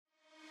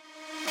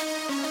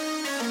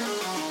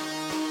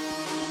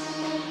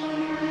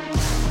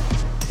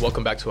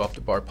Welcome back to Off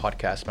the Bar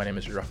podcast. My name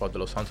is Rafael de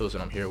los Santos,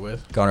 and I'm here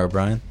with Connor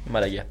O'Brien.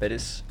 Maria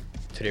Perez.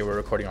 Today we're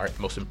recording our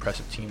most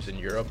impressive teams in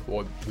Europe.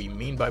 What we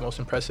mean by most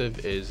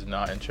impressive is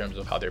not in terms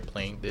of how they're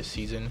playing this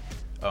season,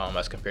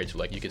 as compared to,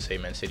 like, you could say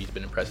Man City's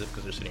been impressive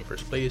because they're sitting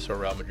first place, or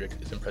Real Madrid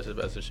is impressive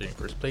as they're sitting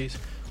first place.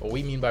 What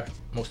we mean by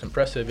most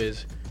impressive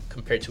is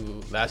compared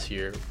to last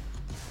year,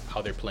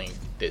 how they're playing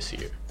this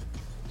year.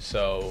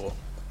 So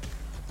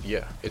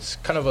yeah, it's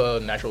kind of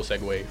a natural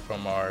segue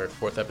from our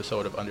fourth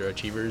episode of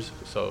Underachievers.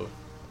 So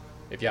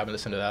if you haven't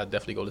listened to that,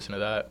 definitely go listen to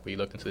that. We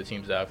looked into the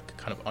teams that have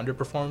kind of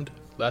underperformed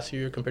last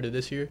year compared to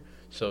this year.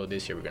 So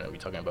this year we're going to be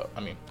talking about,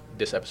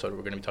 this episode we're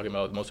going to be talking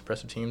about the most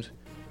impressive teams,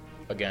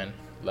 again,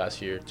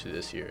 last year to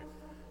this year.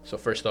 So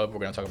first up, we're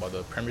going to talk about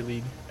the Premier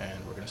League, and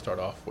we're going to start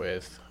off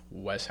with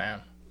West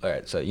Ham. All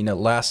right, so,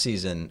 last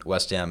season,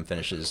 West Ham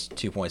finishes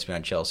 2 points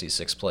behind Chelsea,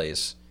 sixth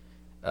place,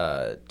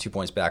 2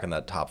 points back in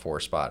that top four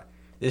spot.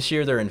 This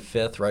year they're in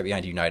fifth, right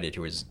behind United,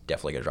 who is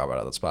definitely going to drop out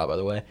of that spot, by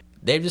the way.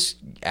 They've just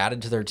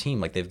added to their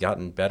team. Like, they've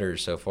gotten better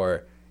so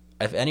far.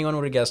 If anyone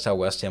would have guessed how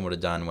West Ham would have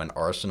done when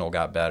Arsenal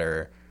got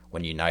better,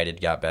 when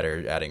United got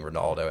better, adding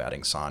Ronaldo,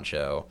 adding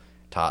Sancho,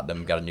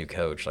 Tottenham got a new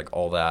coach, like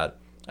all that,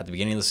 at the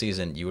beginning of the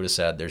season, you would have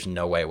said there's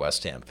no way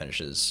West Ham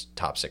finishes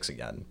top six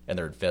again. And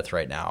they're in fifth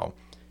right now,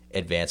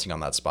 advancing on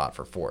that spot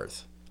for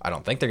fourth. I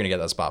don't think they're going to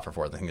get that spot for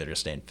fourth. I think they're going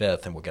to stay in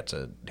fifth, and we'll get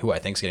to who I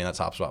think is getting that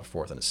top spot for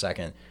fourth in a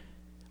second.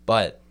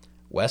 But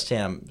West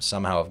Ham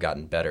somehow have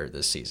gotten better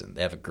this season.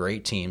 They have a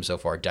great team so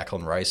far.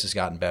 Declan Rice has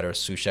gotten better.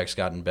 Souček's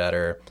gotten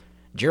better.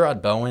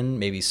 Gerard Bowen,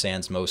 maybe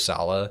sans Mo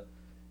Salah,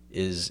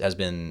 has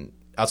been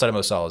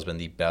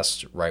the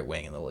best right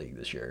wing in the league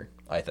this year,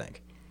 I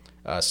think.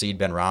 Said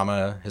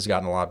Benrahma has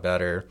gotten a lot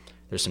better.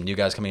 There's some new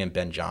guys coming in.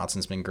 Ben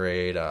Johnson's been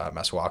great.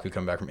 Masuaku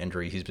coming back from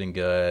injury. He's been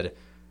good.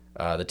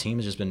 The team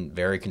has just been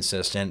very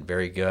consistent,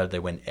 very good. They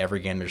win every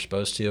game they're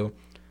supposed to.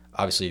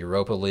 Obviously,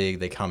 Europa League,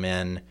 they come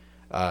in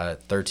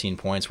 13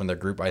 points when they're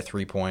grouped by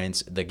 3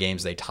 points. The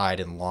games they tied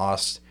and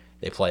lost,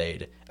 they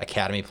played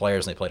academy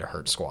players and they played a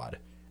hurt squad.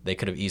 They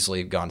could have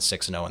easily gone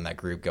 6-0 in that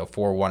group, go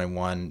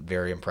 4-1-1,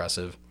 very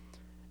impressive.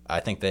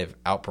 I think they've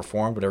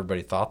outperformed what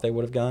everybody thought they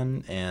would have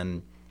done,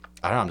 and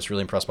I don't know, I'm just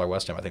really impressed by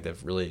West Ham. I think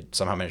they've really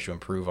somehow managed to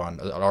improve on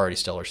an already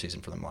stellar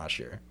season for them last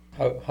year.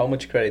 How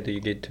much credit do you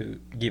give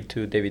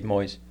to David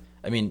Moyes?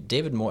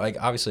 David Moyes, like,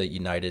 obviously at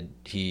United,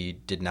 he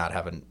did not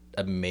have an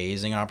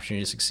amazing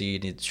opportunity to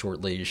succeed. He had a short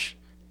leash.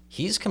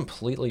 He's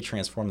completely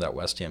transformed that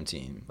West Ham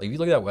team. Like, if you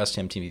look at that West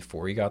Ham team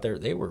before he got there,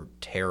 they were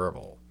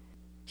terrible.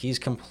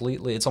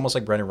 It's almost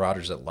like Brendan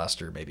Rodgers at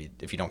Leicester, maybe,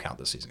 if you don't count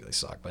this season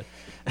because they suck.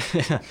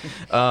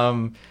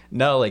 But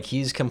no,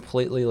 he's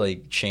completely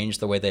changed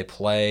the way they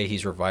play.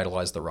 He's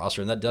revitalized the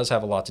roster, and that does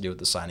have a lot to do with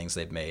the signings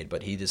they've made.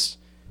 But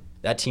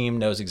that team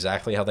knows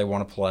exactly how they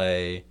want to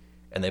play,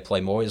 and they play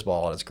Moyes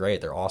ball, and it's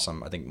great. They're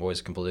awesome. I think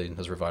Moyes completely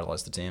has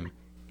revitalized the team.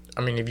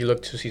 If you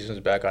look 2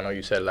 seasons back, I know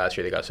you said last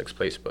year they got 6th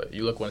place, but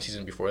you look 1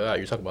 season before that,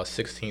 you're talking about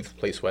 16th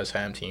place West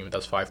Ham team.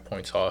 That's 5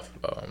 points off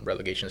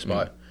relegation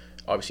spot. Mm-hmm.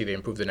 Obviously, they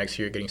improved the next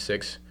year, getting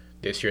 6th.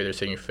 This year, they're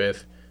sitting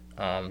 5th.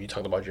 You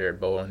talked about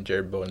Gerard Bowen.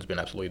 Gerard Bowen's been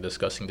absolutely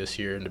disgusting this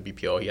year in the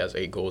BPL. He has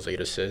 8 goals, 8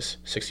 assists,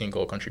 16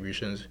 goal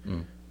contributions.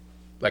 Mm.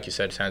 Like you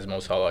said, sans Mo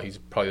Salah, he's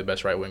probably the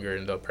best right winger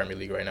in the Premier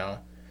League right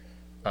now.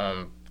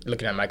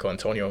 Looking at Michael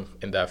Antonio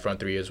in that front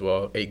three as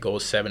well, 8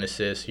 goals, 7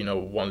 assists,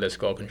 1 less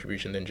goal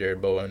contribution than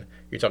Gerard Bowen.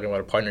 You're talking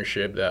about a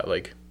partnership that,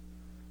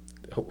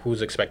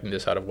 who's expecting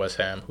this out of West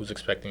Ham? Who's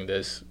expecting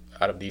this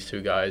out of these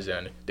 2 guys?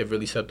 And they've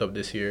really stepped up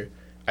this year.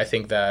 I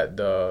think that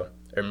the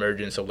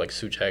emergence of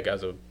Souček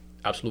as an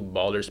absolute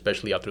baller,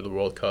 especially after the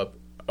World Cup,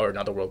 or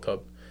not the World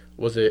Cup,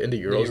 was it in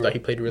the Euros that he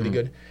played really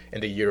good?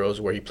 In the Euros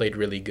where he played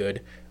really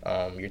good.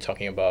 You're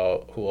talking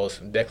about who else?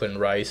 Declan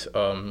Rice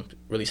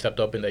really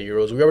stepped up in the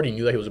Euros. We already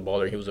knew that he was a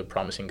baller. He was a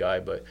promising guy,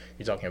 but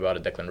you're talking about a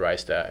Declan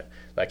Rice that,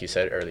 like you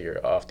said earlier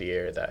off the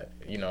air, that,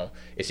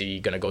 is he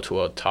going to go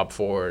to a top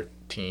 4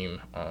 team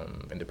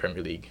in the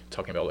Premier League?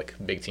 Talking about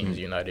big teams,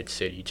 United,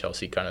 City,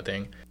 Chelsea kind of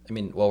thing.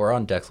 While we're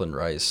on Declan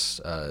Rice,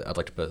 I'd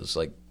like to pose,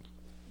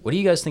 what do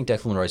you guys think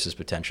Declan Rice's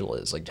potential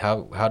is?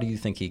 How do you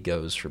think he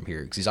goes from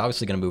here? Because he's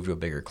obviously going to move to a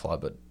bigger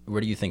club, but where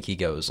do you think he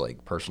goes,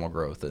 personal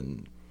growth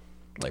and,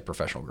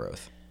 professional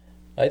growth?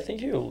 I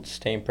think he'll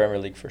stay in Premier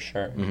League for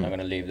sure. Mm-hmm. He's not going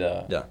to leave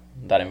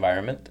that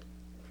environment.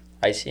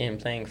 I see him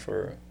playing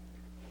for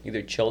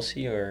either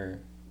Chelsea or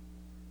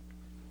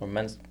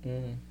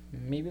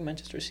maybe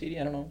Manchester City,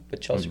 I don't know, but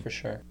Chelsea for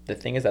sure. The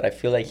thing is that I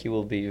feel like he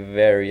will be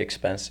very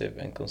expensive,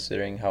 and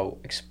considering how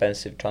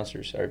expensive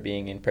transfers are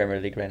being in Premier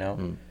League right now,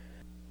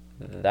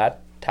 that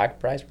tag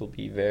price will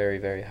be very,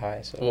 very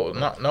high. So, well,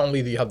 not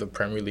only do you have the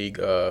Premier League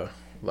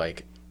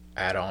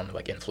add on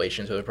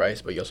inflation to the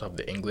price, but you also have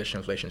the English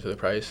inflation to the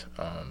price,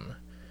 and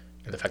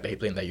the fact that he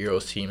played in that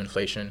Euros team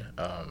inflation.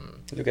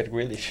 Look at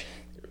Grealish.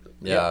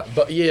 Yeah.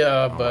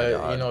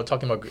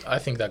 Talking about, I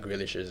think that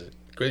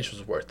Grealish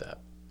was worth that.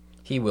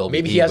 He will be.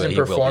 Maybe he hasn't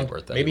will be performed.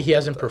 worth that. Maybe he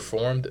hasn't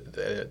performed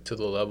to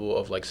the level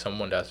of like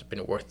someone that's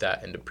been worth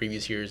that in the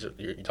previous years.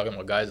 You're talking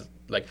about guys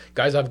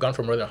that have gone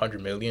for more than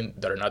 100 million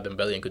that are not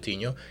Dembele and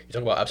Coutinho. You're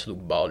talking about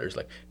absolute ballers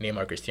like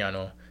Neymar,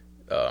 Cristiano,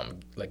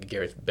 like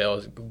Gareth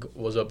Bale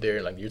was up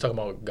there. Like you're talking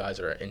about guys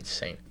that are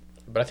insane.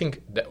 But I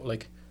think that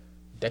like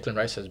Declan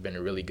Rice has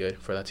been really good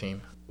for that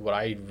team. What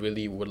I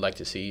really would like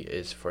to see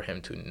is for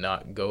him to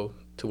not go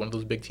to one of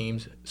those big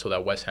teams so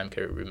that West Ham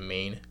can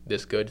remain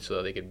this good, so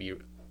that they could be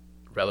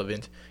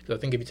relevant. Because I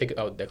think if you take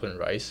out Declan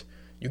Rice,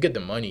 you get the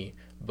money,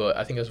 but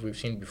I think as we've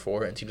seen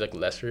before in teams like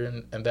Leicester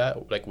and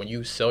that, like when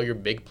you sell your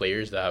big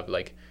players that have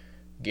like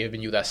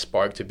given you that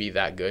spark to be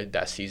that good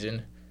that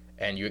season,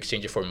 and you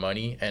exchange it for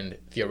money, and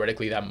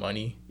theoretically that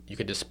money you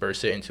could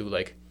disperse it into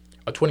like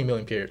a 20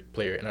 million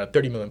player and a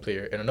 30 million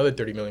player and another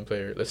 30 million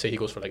player. Let's say he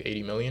goes for like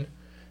 80 million.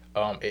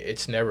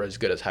 It's never as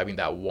good as having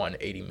that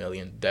 180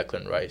 million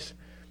Declan Rice,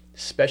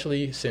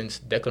 especially since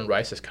Declan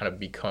Rice has kind of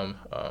become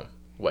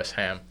West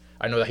Ham.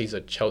 I know that he's a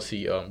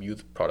Chelsea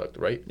youth product,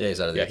 right? Yeah, he's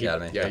out of the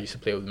academy. He used to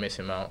play with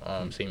Mason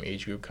Mount, same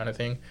age group kind of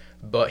thing.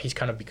 But he's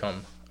kind of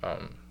become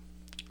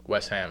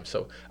West Ham.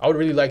 So I would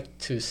really like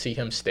to see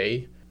him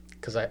stay,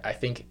 because I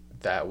think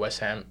that West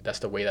Ham, that's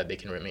the way that they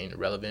can remain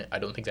relevant. I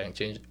don't think that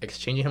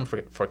exchanging him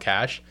for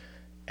cash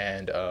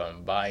and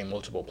buying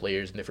multiple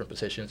players in different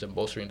positions and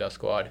bolstering that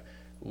squad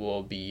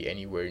will be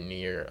anywhere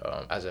near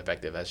as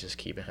effective as just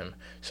keeping him.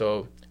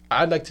 So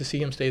I'd like to see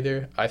him stay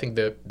there. I think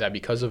that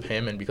because of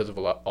him and because of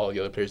all the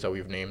other players that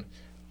we've named,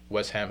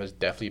 West Ham has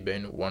definitely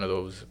been one of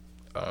those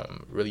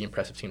really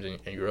impressive teams in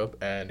Europe.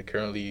 And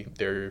currently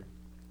they're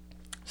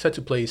set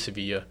to play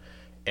Sevilla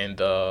in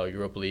the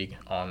Europa League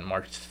on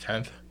March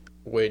 10th,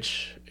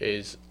 which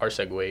is our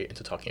segue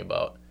into talking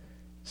about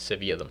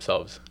Sevilla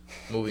themselves.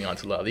 Moving on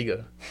to La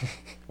Liga.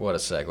 What a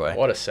segue.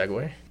 What a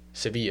segue.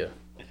 Sevilla,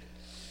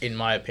 in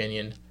my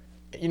opinion,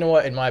 you know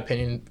what? In my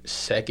opinion,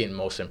 second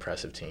most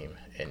impressive team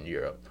in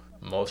Europe.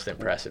 Most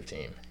impressive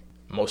team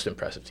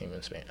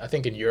in Spain. I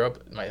think in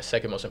Europe, my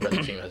second most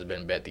impressive team has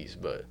been Betis,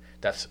 but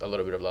that's a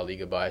little bit of La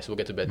Liga bias. We'll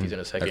get to Betis in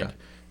a second.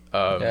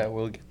 Okay.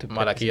 We'll get to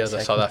Malaquias,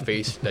 I saw that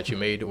face that you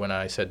made when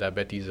I said that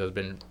Betis has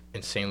been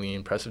insanely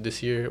impressive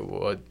this year.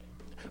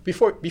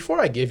 Before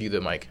I give you the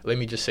mic, let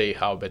me just say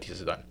how Betis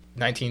has done.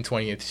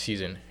 19-20th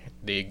season,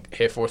 they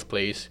hit fourth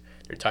place.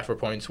 They're tied for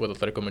points with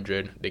Atletico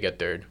Madrid. They get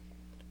third.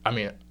 I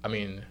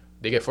mean,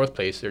 they get fourth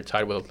place. They're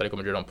tied with Atletico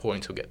Madrid on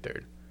points who get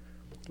third.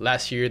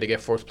 Last year, they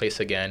get fourth place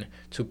again,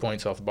 2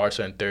 points off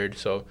Barca in third.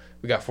 So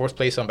we got fourth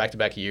place on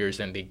back-to-back years,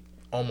 and they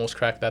almost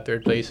cracked that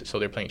third place. So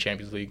they're playing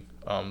Champions League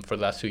for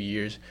the last 2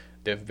 years.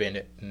 They've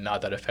been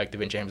not that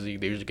effective in Champions League.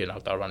 They usually get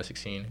knocked out around the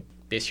 16.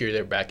 This year,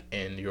 they're back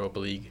in Europa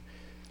League,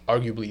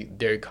 arguably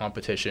their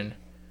competition.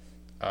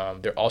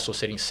 They're also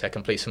sitting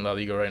second place in La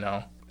Liga right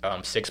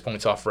now, 6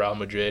 points off Real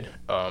Madrid.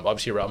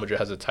 Obviously, Real Madrid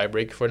has a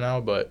tiebreak for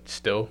now, but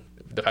still,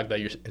 the fact that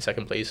you're in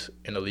second place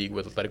in the league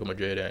with Atletico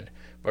Madrid and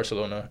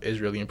Barcelona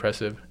is really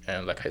impressive.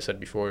 And like I said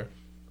before,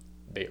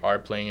 they are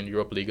playing in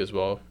Europa League as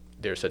well.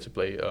 They're set to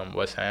play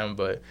West Ham.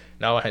 But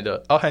now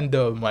I'll hand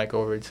the mic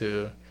over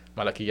to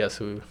Malaquias,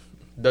 who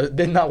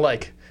did not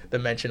like the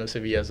mention of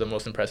Sevilla as the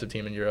most impressive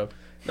team in Europe.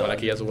 No,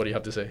 Malaquias, what do you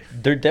have to say?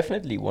 They're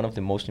definitely one of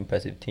the most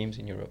impressive teams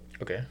in Europe.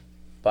 Okay.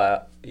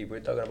 But if we're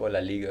talking about La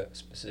Liga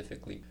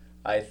specifically,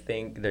 I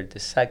think they're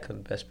the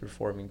second best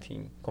performing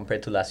team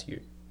compared to last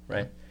year,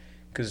 right?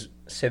 Because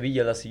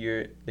Sevilla last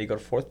year, they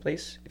got fourth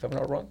place, if I'm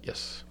not wrong.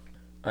 Yes.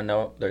 And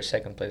now they're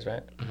second place,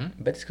 right?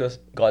 Mm-hmm. Betis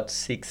got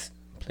sixth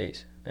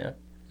place. Yeah.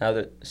 Now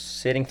they're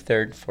sitting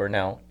third for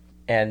now.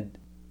 And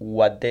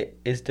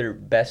is their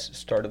best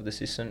start of the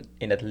season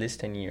in at least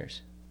 10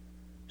 years.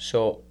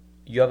 So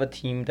you have a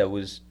team that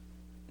was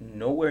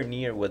nowhere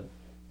near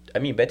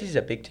Betis is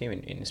a big team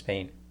in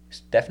Spain. It's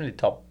definitely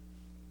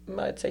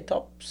I'd say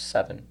top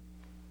 7.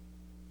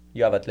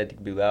 You have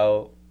Athletic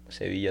Bilbao,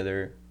 Sevilla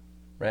there,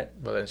 right?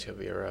 Valencia,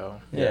 Villarreal.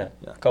 Yeah,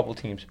 a couple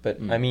teams. But,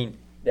 I mean,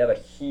 they have a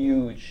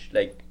huge,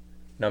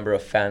 number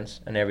of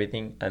fans and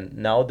everything. And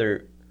now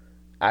they're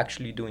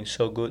actually doing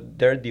so good.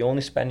 They're the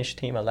only Spanish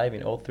team alive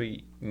in all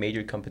 3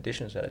 major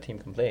competitions that a team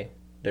can play.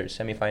 They're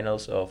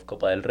semifinals of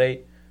Copa del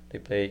Rey. They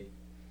play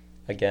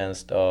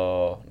against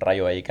Rayo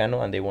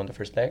Vallecano, and they won the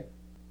first leg.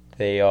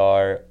 They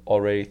are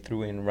already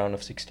through in round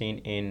of 16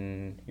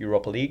 in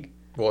Europa League.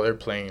 Well, they're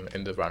playing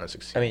in the round of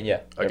 16. I mean, yeah.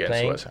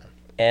 Against West Ham.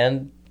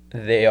 And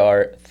they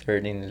are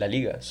third in La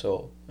Liga.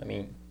 So, I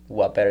mean,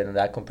 what better than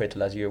that compared to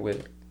last year where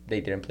they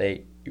didn't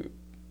play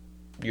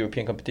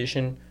European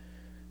competition.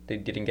 They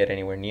didn't get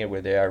anywhere near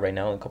where they are right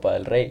now in Copa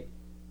del Rey.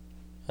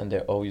 And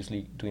they're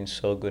obviously doing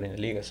so good in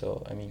the Liga.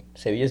 So, I mean,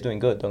 Sevilla's doing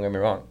good, don't get me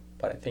wrong.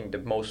 But I think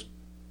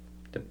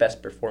the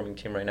best performing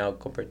team right now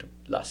compared to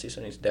last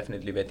season is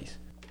definitely Betis.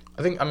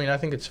 I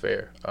think it's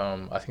fair.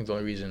 I think the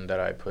only reason that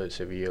I put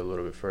Sevilla a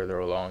little bit further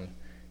along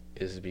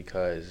is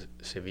because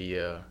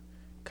Sevilla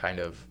kind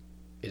of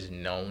is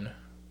known.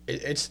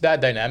 It's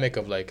that dynamic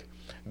of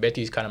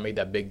Betis kind of made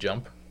that big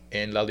jump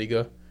in La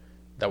Liga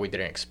that we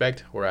didn't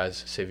expect,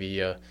 whereas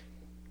Sevilla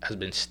has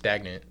been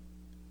stagnant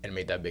and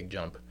made that big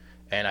jump.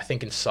 And I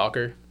think in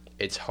soccer,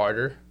 it's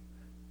harder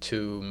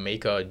to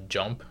make a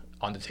jump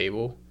on the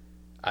table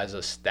as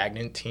a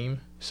stagnant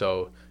team.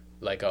 So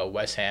like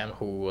West Ham,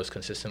 who was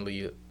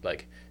consistently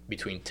like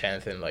between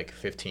 10th and like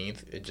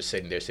 15th, it just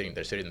sitting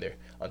there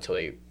until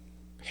they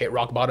hit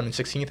rock bottom in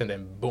 16th and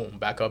then boom,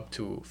 back up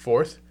to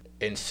 4th.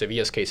 In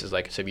Sevilla's case, it's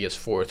like Sevilla's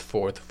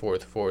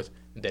 4th,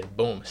 and then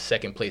boom,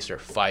 second place, they're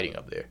fighting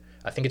up there.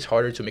 I think it's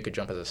harder to make a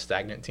jump as a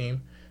stagnant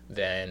team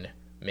than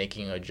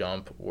making a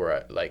jump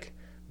where like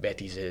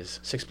Betis is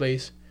 6th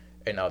place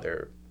and now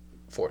they're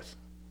 4th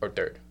or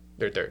 3rd.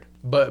 They're 3rd.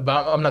 But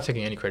I'm not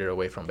taking any credit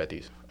away from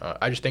Betis.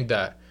 I just think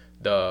that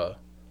the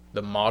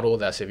model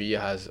that Sevilla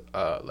has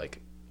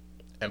like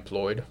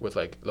employed with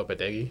like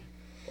Lopetegui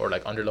or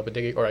like under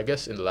Lopetegui, or I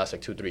guess in the last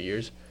like 2-3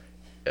 years,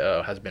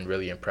 has been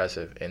really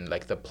impressive in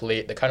like the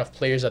kind of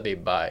players that they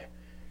buy.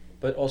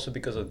 But also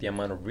because of the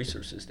amount of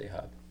resources they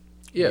have.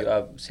 Yeah. You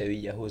have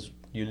Sevilla,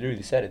 you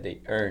literally said it,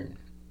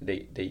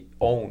 they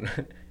own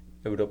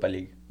Europa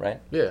League,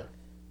 right? Yeah.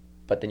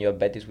 But then you have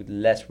Betis with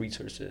less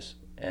resources.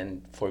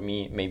 And for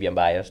me, maybe I'm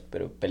biased,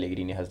 but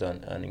Pellegrini has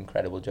done an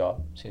incredible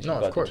job since he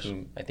got the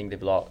team. I think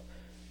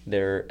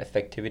their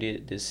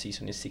effectivity this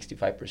season is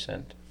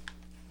 65%.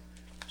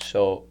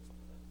 So,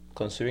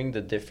 considering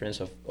the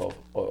difference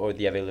or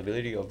the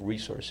availability of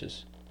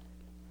resources,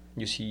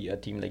 you see a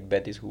team like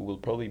Betis who will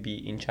probably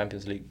be in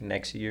Champions League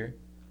next year.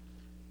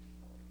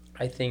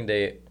 I think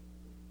they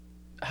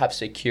have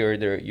secured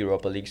their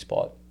Europa League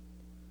spot.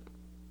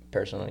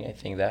 Personally, I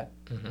think that.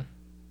 Mm-hmm.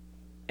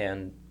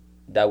 And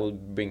that will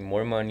bring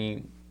more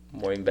money,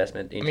 more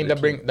investment into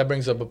that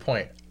brings up a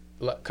point.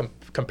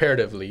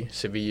 Comparatively,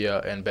 Sevilla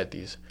and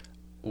Betis,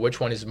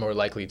 which one is more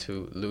likely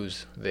to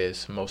lose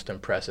this most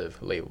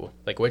impressive label?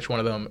 Like, which one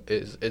of them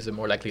is it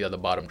more likely that the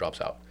bottom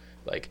drops out?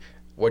 Like,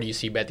 where do you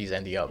see Betis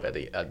ending up at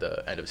the end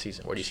of the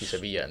season? Where do you see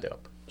Sevilla ending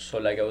up? So,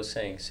 like I was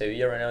saying,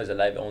 Sevilla right now is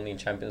alive only in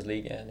Champions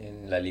League and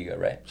in La Liga,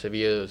 right?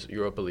 Sevilla's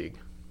Europa League.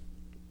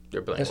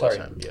 They're playing West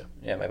Ham.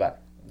 Yeah, my bad.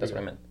 That's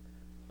what I meant.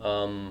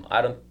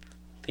 I don't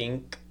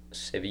think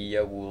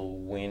Sevilla will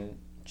win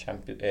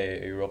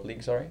Europa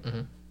League. Sorry,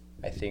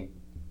 I think,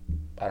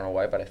 I don't know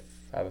why, but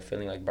I have a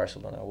feeling like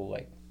Barcelona will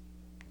like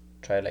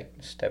try like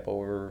step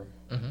over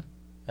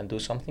and do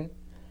something.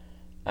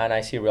 And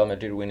I see Real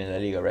Madrid winning La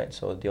Liga, right?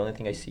 So the only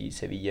thing I see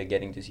Sevilla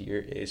getting this year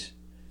is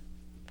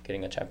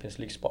getting a Champions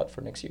League spot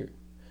for next year.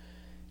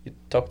 You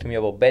talk to me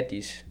about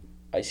Betis,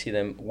 I see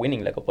them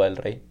winning La Copa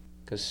del Rey,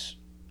 because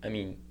I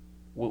mean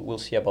we'll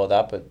see about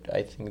that, but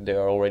I think they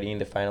are already in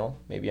the final.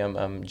 Maybe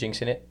I'm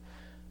jinxing it.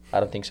 I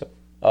don't think so.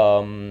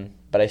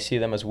 But I see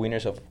them as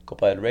winners of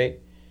Copa del Rey.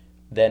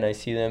 Then I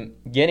see them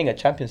getting a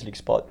Champions League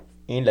spot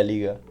in La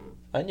Liga.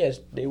 And yes,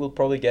 they will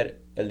probably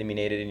get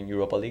eliminated in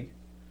Europa League.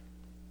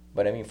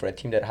 But I mean, for a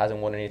team that hasn't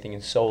won anything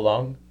in so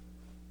long,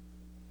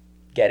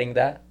 getting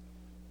that,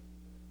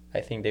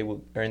 I think they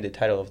will earn the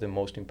title of the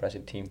most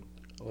impressive team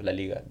of La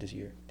Liga this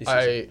year.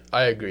 I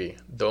agree.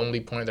 The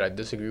only point that I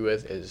disagree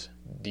with is,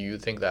 do you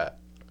think that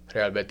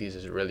Real Betis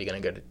is really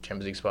going to get a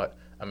Champions League spot?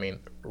 I mean,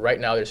 right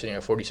now they're sitting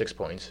at 46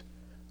 points.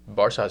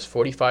 Barca has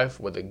 45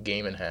 with a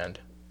game in hand.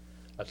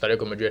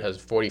 Atletico Madrid has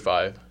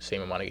 45,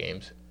 same amount of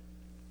games.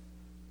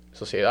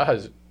 Sociedad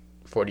has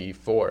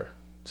 44,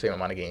 same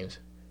amount of games.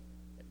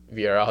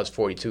 Villarreal has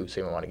 42,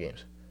 same amount of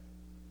games.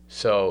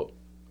 So,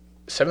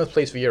 7th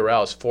place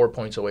Villarreal is 4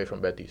 points away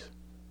from Betis.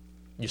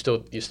 You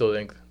still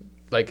think,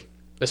 like,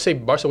 let's say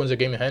Barca wins a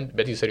game in hand,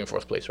 Betis is sitting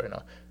 4th place right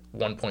now.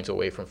 1 point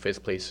away from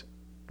 5th place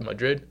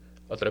Madrid,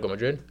 Atletico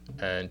Madrid,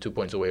 and 2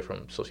 points away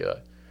from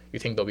Sociedad. You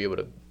think they'll be able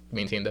to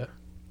maintain that?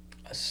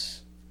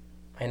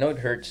 I know it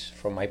hurts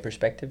from my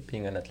perspective,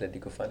 being an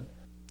Atletico fan.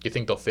 Do you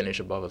think they'll finish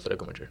above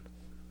Atletico Madrid?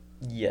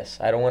 Yes.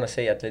 I don't want to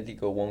say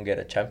Atletico won't get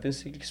a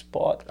Champions League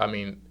spot. I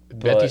mean,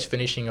 Betis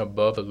finishing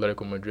above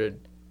Atletico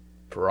Madrid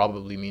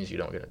probably means you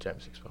don't get a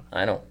Champions League spot.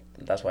 I know.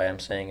 That's why I'm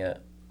saying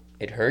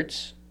it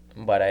hurts,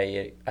 but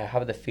I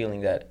have the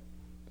feeling that,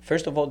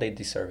 first of all, they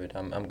deserve it.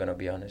 I'm going to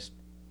be honest.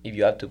 If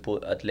you have to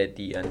put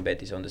Atleti and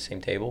Betis on the same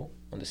table,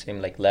 on the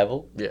same like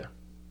level, yeah,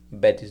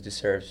 Betis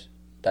deserves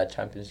that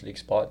Champions League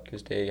spot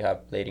because they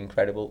have played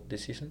incredible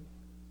this season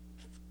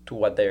to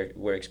what they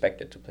were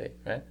expected to play,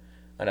 right?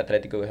 And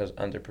Atletico has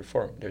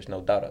underperformed. There's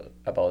no doubt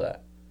about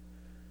that.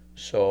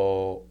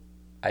 So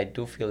I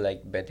do feel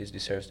like Betis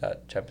deserves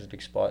that Champions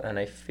League spot, and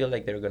I feel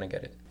like they're going to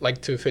get it.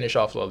 Like, to finish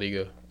off La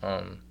Liga,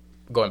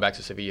 going back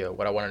to Sevilla,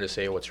 what I wanted to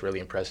say, what's really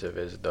impressive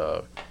is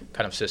the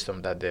kind of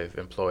system that they've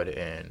employed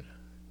in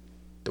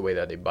the way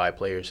that they buy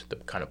players, the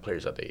kind of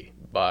players that they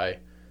buy.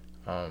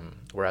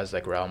 Whereas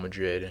like Real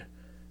Madrid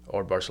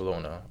or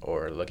Barcelona,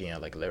 or looking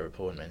at like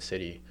Liverpool and Man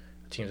City,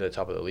 teams at the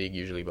top of the league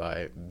usually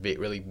buy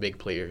really big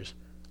players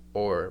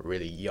or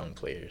really young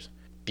players.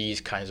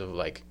 These kinds of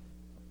like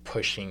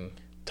pushing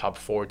top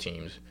 4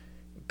 teams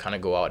kind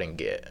of go out and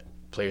get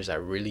players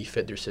that really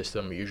fit their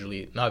system,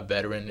 usually not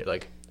veteran,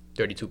 like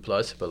 32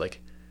 plus, but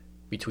like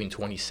between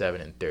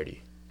 27 and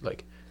 30.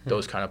 Like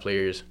those kind of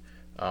players.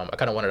 I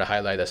kind of wanted to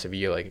highlight that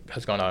Sevilla like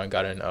has gone out and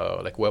gotten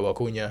like Huevo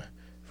Acuña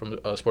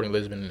from Sporting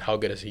Lisbon, and how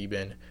good has he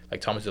been?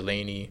 Like Thomas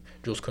Delaney,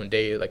 Jules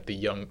Koundé, like the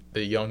young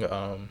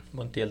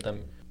Montiel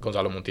también.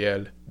 Gonzalo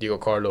Montiel, Diego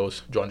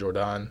Carlos, John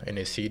Jordan,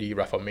 Enes City,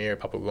 Rafa Mir,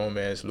 Papu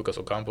Gomez, Lucas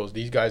Ocampos.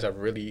 These guys have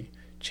really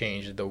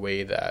changed the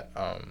way that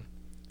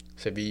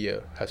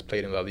Sevilla has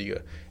played in La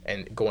Liga.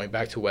 And going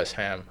back to West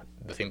Ham,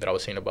 the thing that I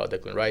was saying about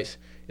Declan Rice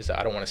is that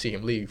I don't want to see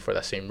him leave for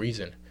that same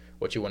reason.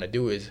 What you want to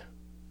do is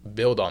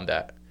build on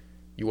that.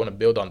 You want to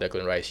build on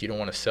Declan Rice. You don't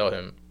want to sell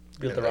him.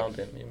 Build around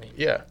him, you mean?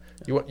 Yeah.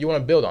 You want to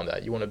build on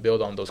that. You want to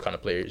build on those kind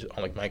of players,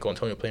 on like Michael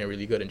Antonio playing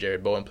really good and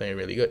Jared Bowen playing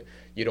really good.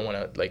 You don't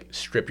want to like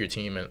strip your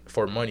team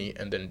for money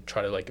and then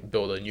try to like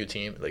build a new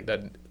team. Like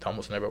that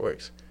almost never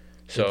works.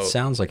 So it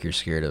sounds like you're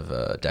scared of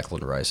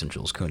Declan Rice and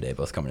Jules Koundé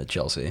both coming to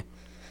Chelsea.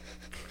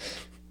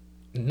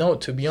 No,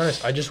 to be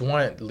honest, I just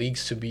want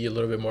leagues to be a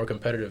little bit more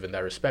competitive in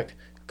that respect.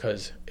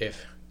 Because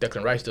if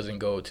Declan Rice doesn't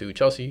go to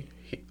Chelsea,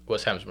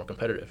 West Ham's more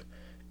competitive.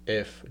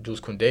 If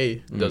Jules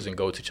Koundé doesn't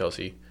go to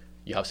Chelsea,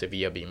 you have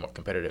Sevilla being more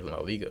competitive in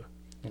La Liga.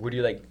 Would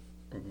you like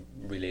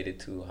relate it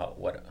to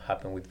what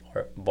happened with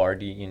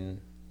Vardy in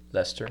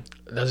Leicester?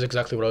 That's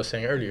exactly what I was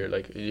saying earlier.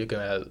 Like you can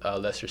have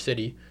Leicester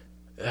City.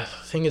 The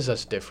thing is,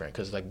 that's different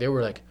because like they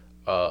were like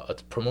a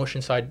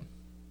promotion side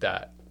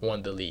that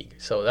won the league.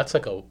 So that's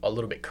like a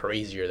little bit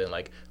crazier than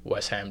like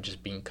West Ham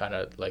just being kind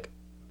of like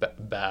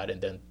bad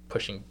and then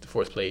pushing to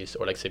fourth place,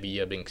 or like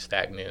Sevilla being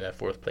stagnant at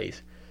fourth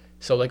place.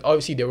 So like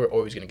obviously they were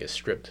always gonna get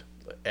stripped,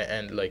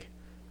 and like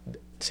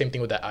same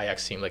thing with that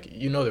Ajax team. Like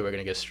they were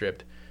gonna get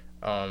stripped.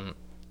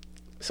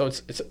 So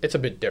it's a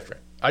bit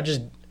different.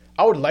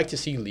 I would like to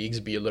see leagues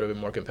be a little bit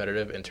more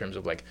competitive in terms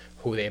of like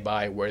who they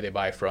buy, where they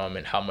buy from,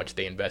 and how much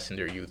they invest in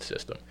their youth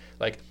system.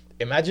 Like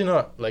imagine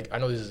I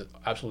know this is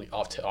absolutely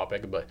off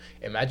topic, but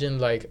imagine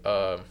like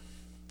a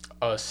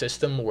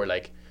system where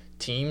like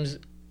teams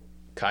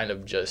kind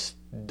of just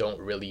don't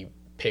really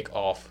pick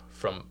off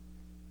from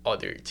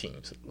other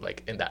teams,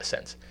 like in that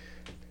sense.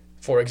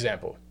 For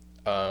example,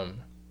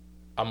 I'm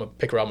gonna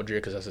pick Real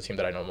Madrid because that's the team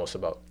that I know most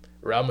about.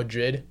 Real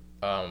Madrid,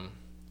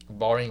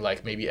 barring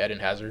like maybe Eden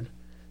Hazard,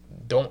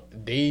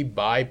 they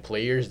buy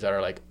players that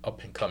are like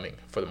up and coming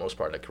for the most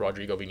part, like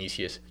Rodrigo,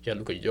 Vinicius. Yeah,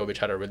 Luka Jovic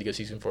had a really good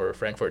season for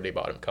Frankfurt, they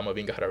bought him.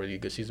 Camavinga had a really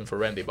good season for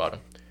Rennes, they bought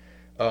him.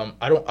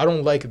 I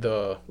don't like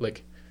the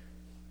like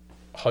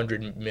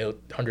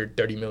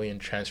 130 million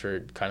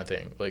transfer kind of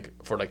thing, like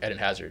for like Eden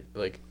Hazard,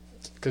 like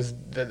because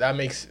that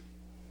makes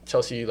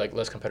Chelsea like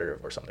less competitive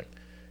or something.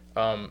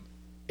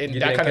 You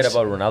didn't care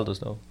about Ronaldo's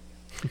though.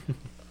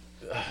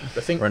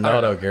 The thing,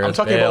 Ronaldo, Gareth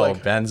Bale,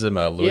 like,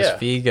 Benzema, Luis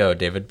Figo,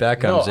 David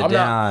Beckham,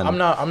 Zidane.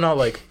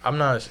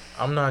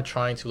 I'm not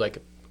trying to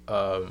like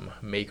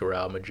make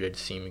Real Madrid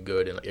seem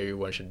good and like,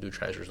 everyone should do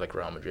transfers like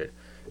Real Madrid.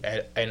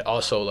 And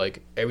also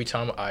like every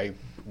time I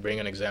bring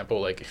an example,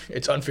 like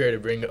it's unfair to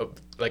bring up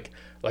like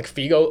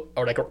Figo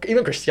or like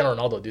even Cristiano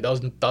Ronaldo, dude. That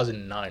was in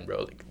 2009,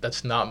 bro. Like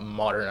that's not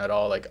modern at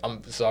all. Like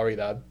I'm sorry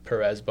that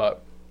Perez bought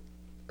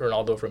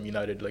Ronaldo from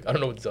United. Like I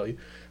don't know what to tell you.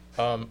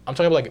 I'm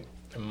talking about like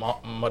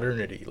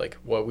modernity, like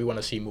what we want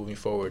to see moving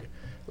forward.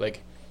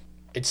 Like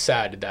it's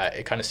sad that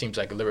it kind of seems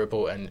like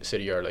Liverpool and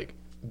City are like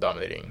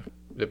dominating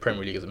the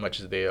Premier League as much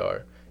as they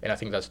are, and I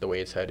think that's the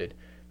way it's headed.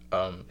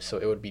 So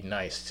it would be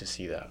nice to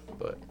see that.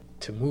 But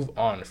to move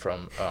on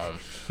from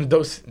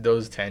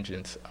those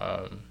tangents,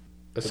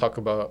 let's talk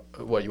about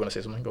what you want to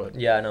say. Something. Go ahead.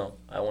 Yeah, no,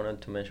 I wanted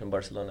to mention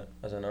Barcelona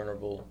as an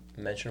honorable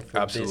mention for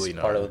Absolutely this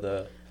not. part of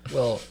the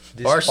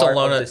Barcelona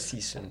part of the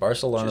season.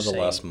 Barcelona the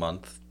last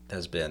month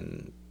has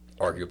been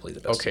arguably the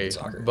best team in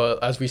soccer.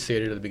 But as we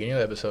stated at the beginning of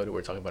the episode,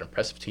 we're talking about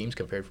impressive teams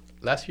compared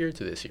last year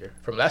to this year.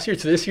 From last year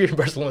to this year,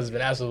 Barcelona has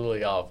been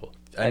absolutely awful.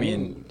 I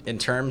mean, in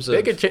terms of,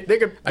 they could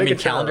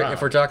calendar.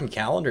 If we're talking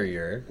calendar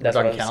year, That's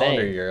what I'm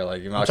saying. year.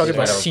 Like I'm talking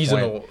about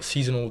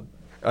seasonal.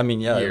 I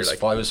mean, yeah, year, it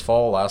was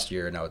fall last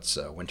year. Now it's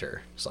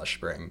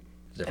winter/spring.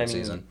 Different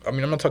season. I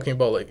mean, I'm not talking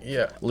about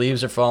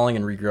leaves are falling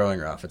and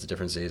regrowing, Ralph. It's a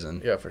different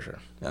season. Yeah, for sure.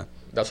 Yeah,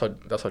 that's how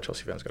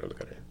Chelsea fans gotta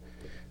look at it.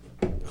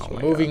 So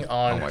moving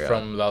on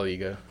from La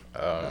Liga,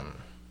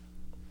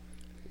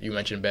 you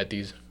mentioned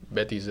Betis.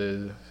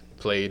 Betis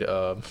played.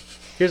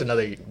 Here's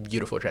another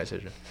beautiful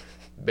transition.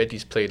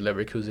 Betis played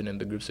Leverkusen in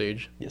the group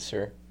stage. Yes,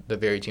 sir. The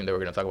very team that we're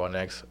going to talk about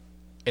next.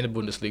 In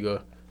the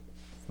Bundesliga,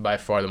 by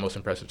far the most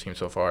impressive team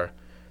so far.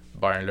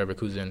 Bayern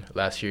Leverkusen.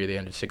 Last year they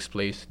ended 6th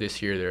place.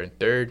 This year they're in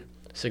 3rd.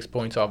 6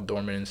 points off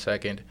Dortmund in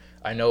 2nd.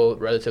 I know,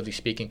 relatively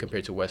speaking,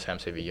 compared to West Ham,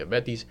 Sevilla,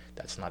 Betis,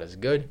 that's not as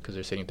good because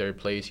they're sitting 3rd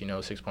place,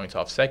 6 points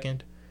off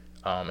 2nd.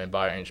 And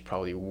Bayern's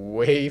probably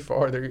way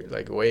farther,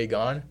 like way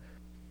gone.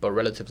 But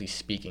relatively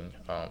speaking,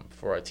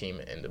 for a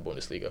team in the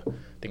Bundesliga, I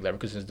think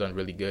Leverkusen's done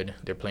really good.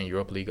 They're playing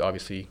Europa League,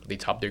 obviously. They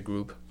topped their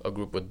group, a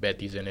group with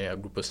Betis in it, a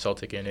group with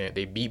Celtic in it.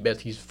 They beat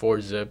Betis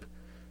 4-0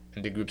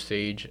 in the group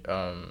stage.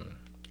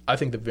 I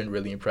think they've been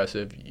really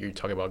impressive. You're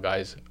talking about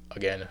guys,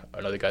 again,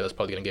 another guy that's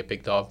probably going to get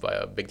picked off by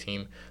a big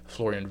team,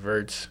 Florian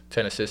Wirtz,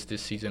 10 assists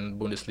this season in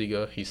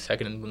Bundesliga. He's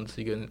 2nd in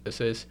Bundesliga in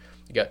assists.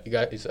 You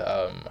guys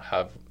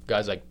have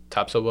guys like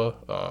Tapsoba.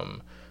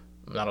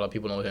 Not a lot of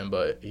people know him,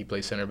 but he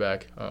plays center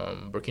back.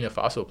 Burkina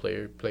Faso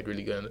player, played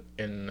really good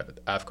in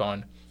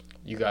AFCON.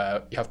 You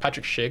have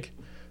Patrick Schick,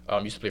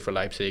 used to play for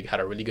Leipzig, had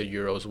a really good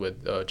Euros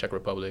with Czech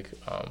Republic,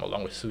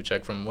 along with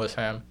Souček from West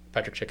Ham.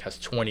 Patrick Schick has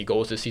 20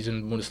 goals this season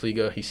in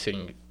Bundesliga. He's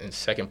sitting in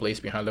second place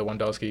behind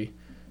Lewandowski.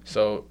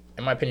 So,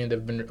 in my opinion,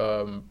 they've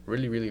been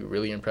really, really,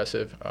 really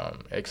impressive.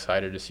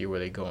 Excited to see where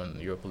they go in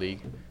the Europa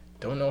League.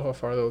 Don't know how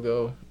far they'll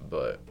go,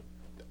 but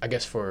I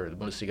guess for the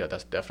Bundesliga,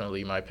 that's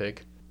definitely my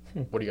pick.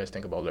 What do you guys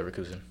think about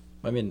Leverkusen?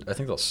 I mean, I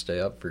think they'll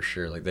stay up for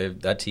sure. Like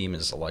that team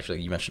is electric.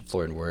 Like you mentioned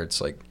Florian Wirtz.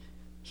 Like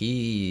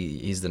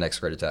he's the next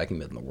great attacking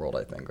mid in the world.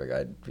 I think. Like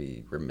I'd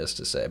be remiss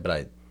to say,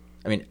 but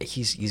I mean,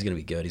 he's gonna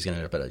be good. He's gonna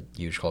end up at a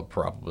huge club,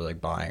 probably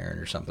like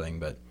Bayern or something.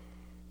 But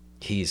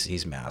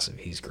he's massive.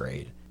 He's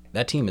great.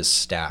 That team is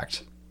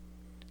stacked.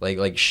 Like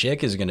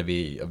Schick is gonna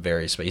be a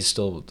very. He's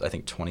still I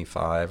think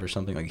 25 or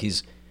something. Like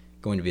he's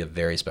going to be a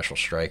very special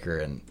striker.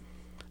 And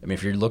I mean,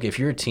 if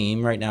you're a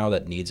team right now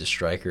that needs a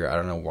striker, I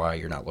don't know why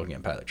you're not looking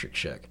at Patrick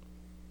Schick.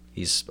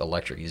 He's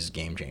electric. He's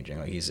game changing.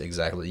 Like he's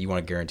exactly. You want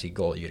a guaranteed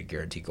goal, you get a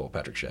guaranteed goal.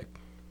 Patrick Schick.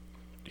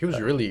 He was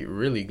really,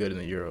 really good in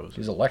the Euros. He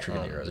was electric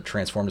in the Euros. It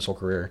transformed his whole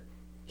career.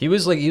 He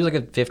was like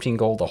a 15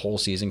 goal the whole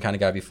season kind of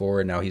guy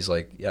before, and now he's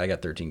like, yeah, I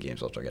got 13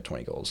 games left. So I got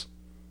 20 goals.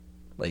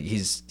 Like I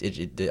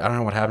don't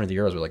know what happened to the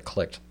Euros, but like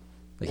clicked.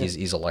 Like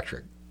he's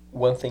electric.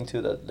 One thing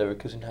too that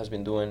Leverkusen has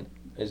been doing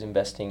is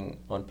investing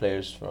on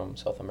players from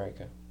South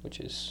America, which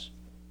is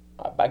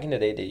back in the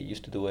day they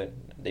used to do it.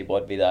 They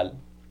bought Vidal.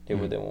 They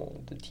were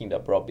the team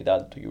that brought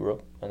Vidal to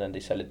Europe, and then they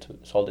sold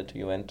it to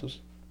Juventus,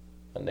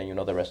 and then you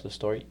know the rest of the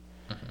story.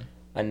 Mm-hmm.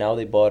 And now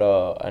they bought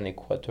an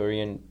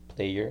Ecuadorian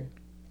player,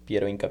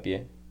 Piero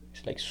Hincapié.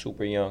 He's like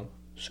super young,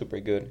 super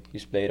good.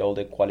 He's played all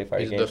the qualifier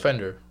games. He's a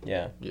defender.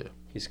 Yeah.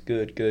 He's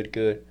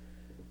good.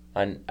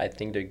 And I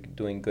think they're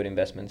doing good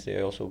investments.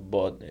 They also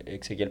bought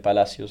Ezequiel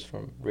Palacios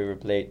from River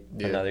Plate,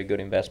 another good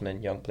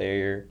investment, young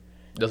player.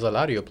 Does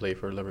Alario play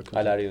for Leverkusen?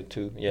 Alario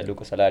too,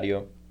 Lucas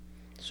Alario.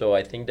 So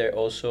I think they're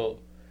also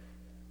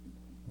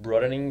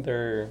broadening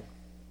their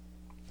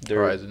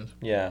horizons.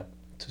 Yeah,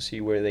 to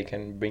see where they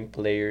can bring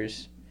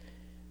players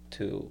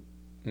to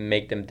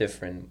make them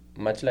different.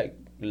 Much like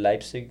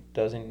Leipzig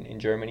does in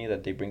Germany,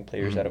 that they bring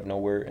players out of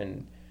nowhere,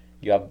 and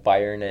you have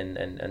Bayern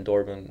and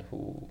Dortmund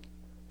who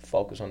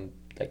focus on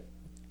like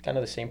kind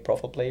of the same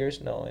profile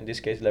players. No, in this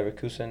case,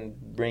 Leverkusen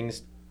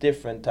brings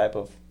different type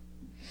of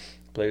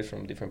players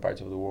from different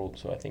parts of the world.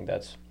 So I think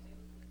that's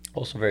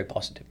also very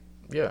positive.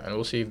 Yeah, and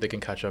we'll see if they can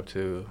catch up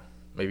to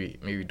maybe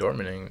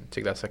Dortmund and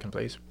take that second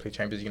place, play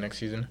Champions League next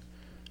season.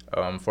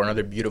 For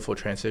another beautiful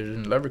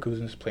transition,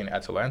 Leverkusen is playing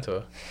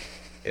Atalanta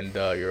in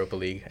the Europa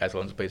League.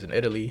 Atalanta plays in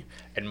Italy.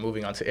 And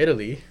moving on to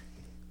Italy,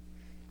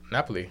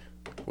 Napoli.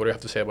 What do you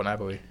have to say about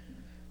Napoli?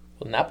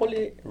 Well,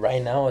 Napoli,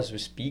 right now, as we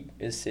speak,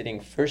 is sitting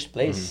first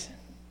place.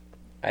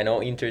 I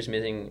know Inter's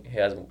missing. He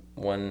has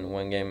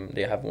one game.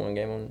 They have one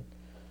game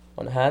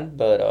on hand,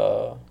 but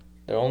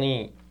they're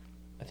only,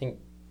 I think,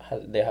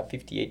 they have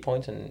 58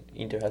 points and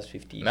Inter has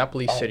 50.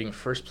 Napoli sitting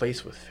first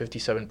place with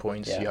 57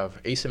 points. Yeah. You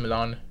have AC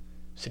Milan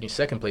sitting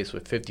second place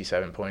with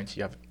 57 points.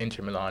 You have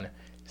Inter Milan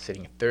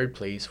sitting third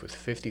place with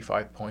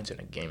 55 points and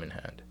a game in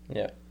hand.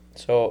 Yeah.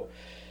 So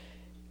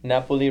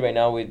Napoli right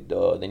now with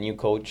the new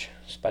coach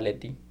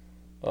Spalletti,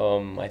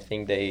 I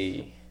think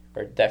they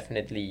are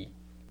definitely,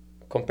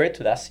 compared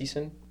to last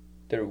season,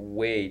 they're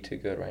way too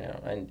good right now.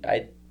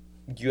 And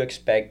you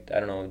expect, I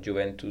don't know,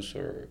 Juventus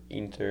or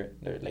Inter,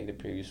 they're like the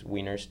previous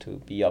winners,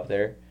 to be up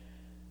there.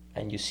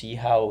 And you see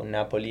how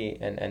Napoli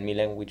and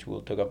Milan, which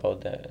we'll talk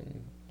about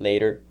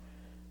later,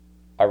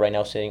 are right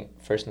now sitting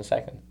first and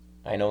second.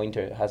 I know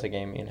Inter has a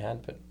game in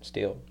hand, but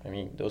still, I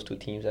mean, those two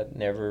teams that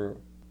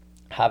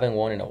haven't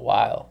won in a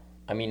while.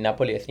 I mean,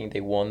 Napoli, I think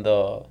they won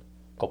the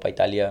Coppa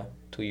Italia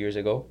 2 years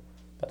ago,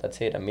 but that's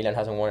it. And Milan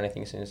hasn't won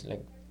anything since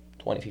like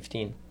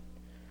 2015.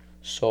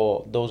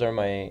 So those are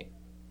my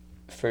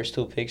first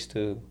two picks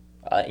to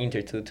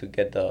Inter to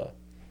get the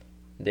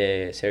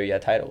Serie A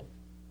title.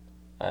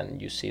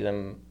 And you see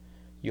them,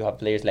 you have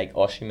players like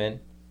Osimhen.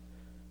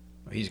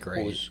 He's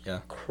great. Yeah.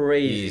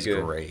 Crazy He's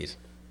good. Great.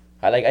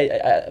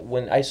 I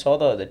when I saw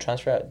the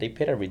transfer, they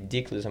paid a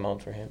ridiculous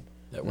amount for him.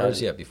 Yeah, where was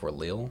he at before?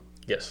 Lille?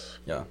 Yes.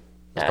 Yeah.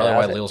 That's probably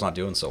why Lille's not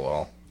doing so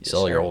well.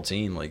 Sell your whole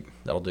team, like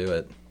that'll do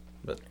it.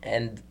 But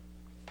and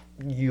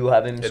you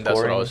have him scoring. That's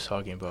what I was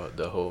talking about.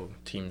 The whole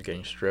team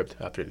getting stripped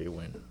after they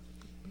win.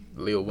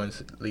 Lille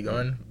wins Ligue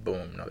 1,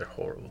 boom, now they're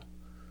horrible.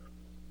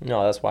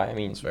 No, that's why. I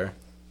mean, it's fair.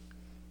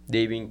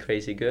 They've been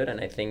crazy good, and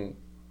I think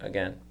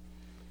again,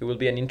 it will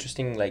be an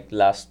interesting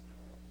last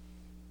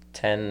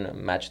 10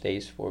 match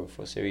days for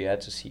Serie A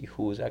to see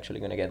who's actually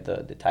going to get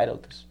the title.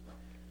 Cause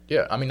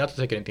yeah, I mean, not to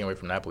take anything away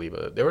from Napoli,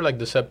 but they were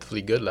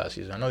deceptively good last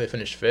season. I know they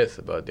finished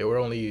 5th, but they were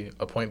only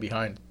a point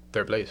behind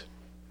 3rd place.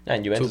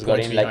 And Juventus 2 got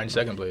points in behind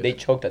 2nd place. They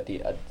choked at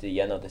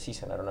the end of the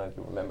season. I don't know if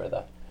you remember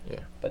that. Yeah.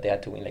 But they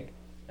had to win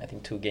I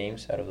think 2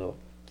 games out of the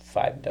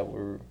 5 that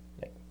were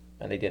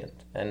and they didn't.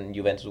 And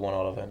Juventus won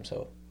all of them.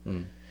 So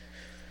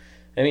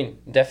I mean,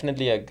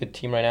 definitely a good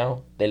team right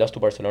now. They lost to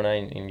Barcelona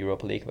in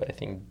Europa League, but I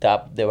think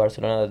that the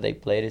Barcelona that they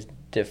played is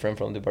different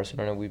from the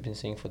Barcelona we've been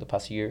seeing for the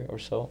past year or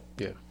so.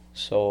 Yeah.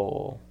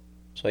 So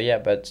So yeah,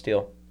 but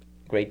still,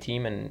 great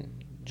team,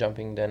 and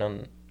jumping then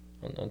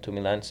onto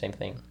Milan, same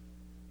thing.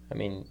 I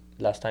mean,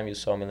 last time you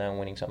saw Milan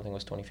winning something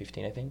was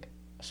 2015, I think,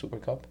 a Super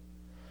Cup.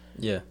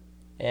 Yeah.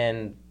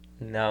 And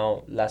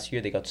now, last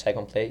year they got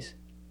second place.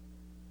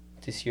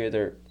 This year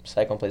they're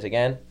second place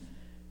again.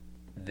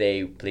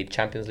 They played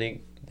Champions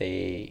League.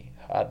 They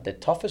had the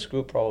toughest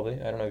group probably.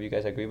 I don't know if you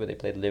guys agree, but they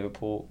played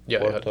Liverpool,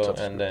 Porto,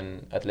 and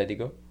then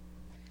Atletico.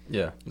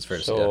 Yeah, it's fair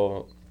to say.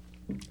 So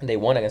they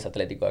won against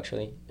Atletico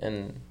actually,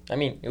 and I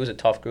mean it was a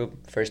tough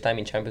group. First time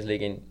in Champions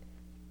League in,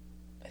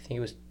 I think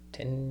it was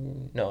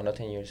 10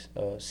 years,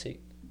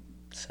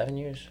 7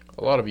 years.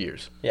 A lot of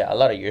years. Yeah, a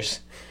lot of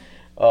years.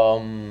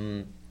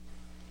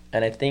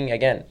 And I think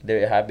again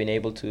they have been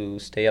able to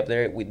stay up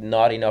there with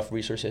not enough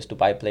resources to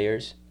buy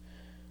players.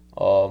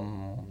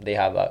 They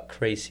have a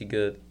crazy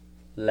good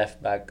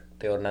left back,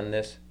 Theo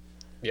Hernandez.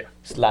 Yeah.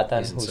 Zlatan,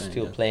 He's who's insane,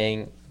 still yeah.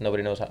 playing.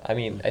 Nobody knows how. I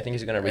mean, I think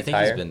he's gonna I think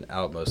retire. he's been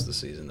out most of the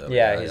season though.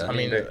 Yeah, he's I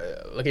mean,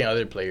 looking at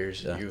other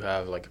players, Yeah. you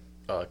have like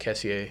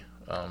Kessié,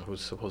 who's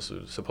supposed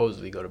to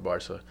supposedly go to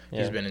Barca.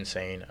 Yeah. He's been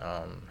insane.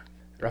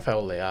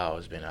 Rafael Leao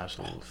has been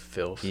absolute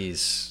filth.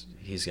 He's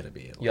gonna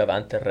be. You have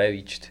Ante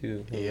Rebic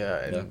too.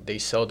 Yeah, and Yeah. they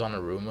sell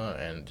Donnarumma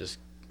and just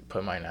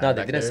put my name. No,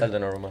 they didn't sell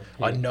Donnarumma.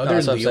 Another No,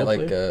 so I'm Lyon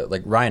saying, player?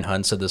 like Ryan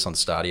Hunt said this on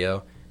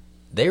Stadio.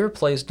 They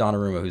replaced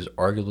Donnarumma, who's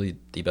arguably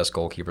the best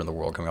goalkeeper in the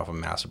world, coming off a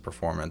massive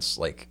performance.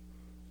 Like,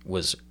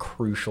 was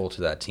crucial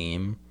to that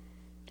team.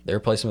 They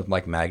replaced him with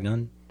Mike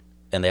Magnan,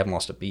 and they haven't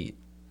lost a beat.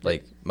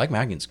 Like, Mike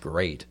Magnan's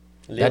great.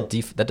 Lille.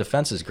 That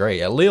defense is great.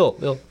 Yeah,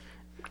 Lille.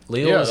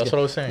 Yeah, that's what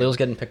I was saying. Lille's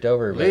getting picked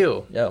over. but-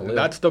 Lille. Yeah, Lille.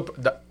 That's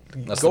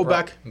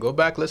go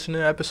back. Listen to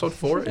episode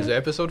 4. Is it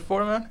episode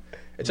 4, man?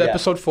 It's Yeah.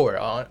 episode 4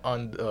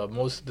 on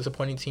most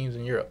disappointing teams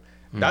in Europe.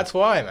 That's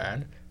why,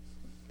 man.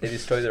 They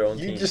destroy their own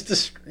You team.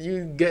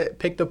 you get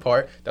picked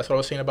apart. That's what I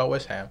was saying about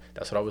West Ham.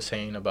 That's what I was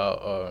saying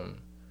about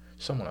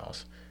someone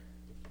else.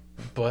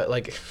 But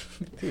like,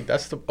 dude,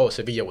 that's the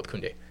Sevilla with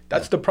Koundé.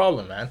 That's the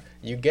problem, man.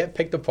 You get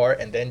picked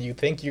apart, and then you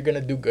think you're gonna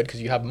do good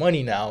because you have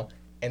money now,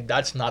 and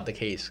that's not the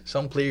case.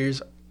 Some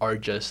players are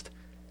just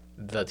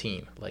the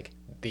team. Like,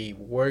 they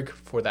work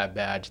for that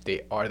badge.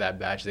 They are that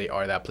badge. They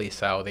are that play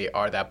style. They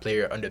are that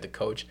player under the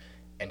coach,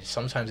 and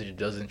sometimes it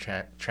doesn't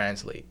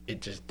translate.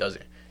 It just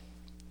doesn't.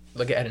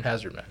 Look at Eden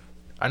Hazard, man.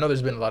 I know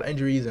there's been a lot of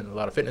injuries and a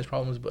lot of fitness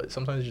problems, but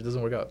sometimes it just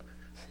doesn't work out.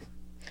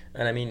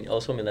 And I mean,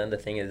 also Milan, the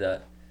thing is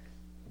that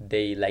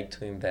they like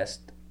to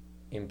invest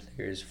in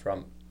players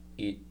from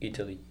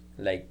Italy,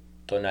 like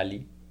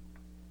Tonali,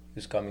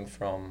 who's coming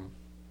from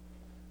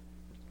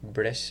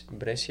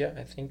Brescia,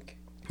 I think.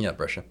 Yeah,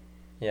 Brescia.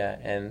 Yeah,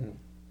 and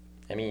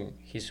I mean,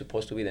 he's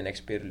supposed to be the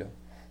next Pirlo.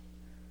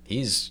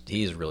 He's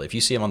really. If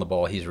you see him on the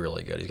ball, he's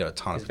really good. He's got a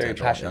ton He's of very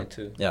potential. passionate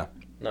too. Yeah.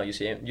 No, you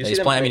see him. You Yeah, see he's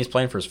them playing. I play- mean, he's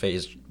playing for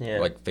his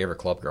Yeah. favorite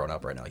club growing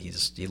up right now.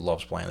 He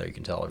loves playing there. You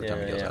can tell every time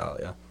he Yeah, goes yeah. out.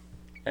 Yeah.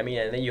 I mean,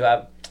 and then you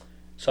have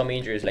some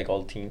injuries like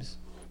all teams,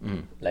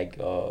 Mm. like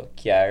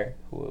Kjaer,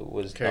 who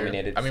was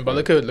nominated. I mean, for- but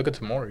look at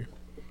Tomori.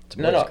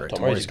 No, Great.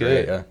 Tomori's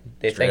good. Yeah.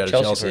 They Straight thank out of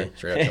Chelsea Chelsea. for-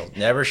 Straight out of Chelsea.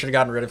 Never should have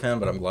gotten rid of him,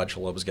 but I'm glad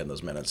Chalobah was getting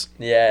those minutes.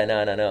 Yeah, no,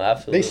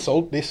 absolutely.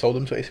 They sold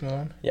him to AC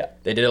Milan.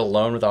 They did a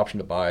loan with option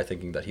to buy,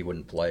 thinking that he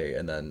wouldn't play,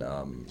 and then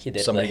He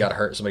did somebody play. got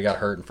hurt. Somebody got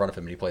hurt in front of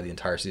him, and he played the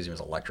entire season. He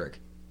was electric.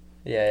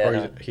 Yeah, Or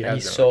no. he And has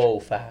he's been so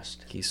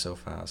fast. He's so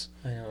fast.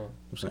 I know.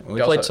 When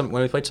we played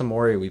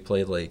Tomori, we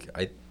played like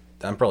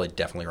I'm probably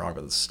definitely wrong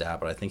about the stat,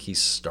 but I think he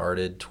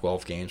started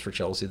 12 games for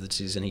Chelsea the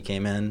season he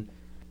came in,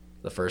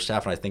 the first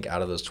half, and I think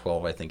out of those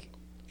 12, I think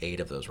 8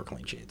 of those were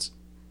clean sheets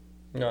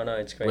No,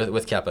 it's great.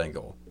 with Kepa in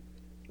goal.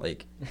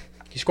 Like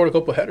He scored a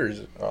couple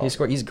headers.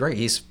 he's great.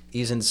 He's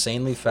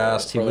insanely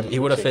fast. He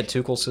would have fit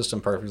Tuchel's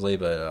system perfectly,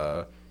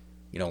 but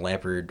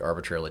Lampard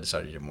arbitrarily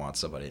decided he didn't want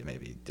somebody.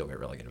 Maybe they'll get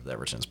relegated with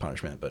Everton's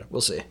punishment, but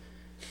we'll see.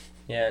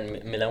 Yeah,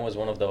 and Milan was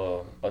one of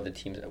the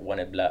teams that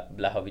wanted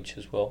Blahovic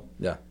as well.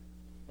 Yeah.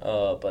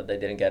 But they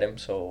didn't get him,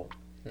 so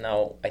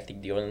now I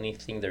think the only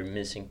thing they're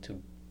missing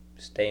to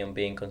stay on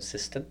being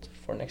consistent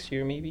for next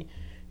year maybe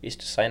is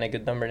to sign a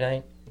good number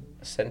 9,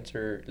 a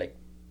center, like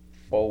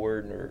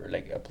forward, or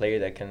like a player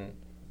that can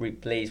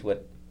replace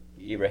what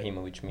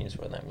Ibrahimovic means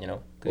for them,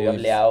 Because you have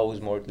Leao,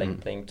 who's more like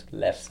playing to the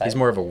left side. He's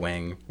more of a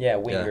wing. Yeah,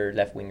 winger,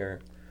 left winger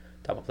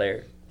type of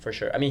player, for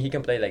sure. I mean, he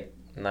can play like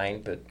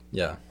 9, but...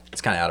 Yeah,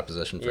 it's kind of out of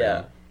position for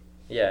him.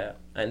 Yeah.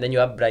 And then you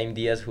have Brahim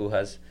Diaz, who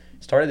has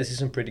started the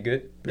season pretty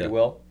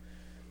well.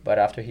 But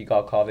after he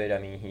got COVID, I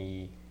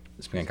mean,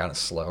 It's been kind of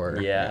slower.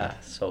 Yeah,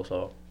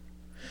 so.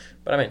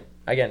 But I mean,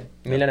 again,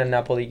 Milan and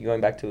Napoli,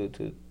 going back to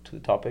the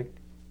topic,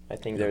 I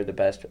think they're the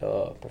best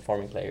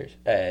performing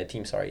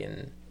teams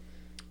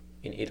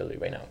in Italy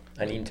right now.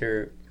 And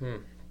Inter,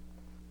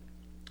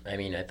 I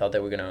mean, I thought they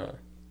were going to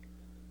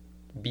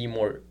be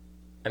more...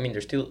 I mean,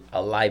 they're still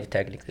alive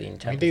technically in I mean,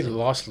 Champions they League.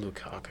 lost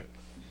Lukaku.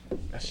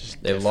 That's just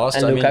They've different. lost.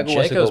 And I mean, Lukaku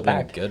wants to go Checo's been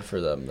back. good for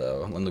them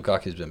though. When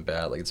Lukaku's been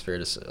bad, like it's fair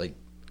to say, like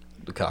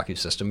Lukaku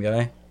system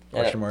guy?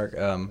 Question mark.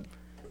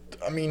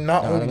 I mean,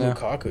 not I only don't know.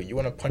 Lukaku. You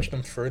want to punch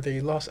them further?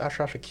 You lost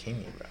Achraf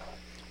Hakimi, bro.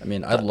 I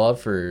mean, I'd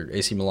love for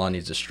AC Milan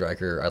needs a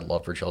striker. I'd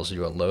love for Chelsea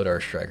to unload our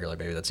striker. Like,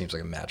 maybe that seems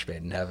like a match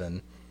made in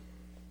heaven.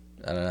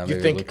 I don't know. You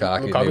Maybe think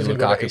Lukaku. Lukaku's Maybe gonna go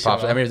to Lukaku AC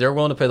pops. Milan? I mean, if they're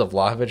willing to pay the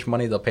Vlahovic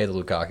money, they'll pay the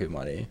Lukaku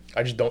money.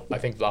 I just don't. I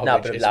think No,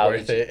 Vlahovic but is Vlahovic-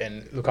 worth it,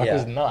 and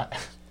Lukaku's not.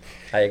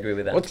 I agree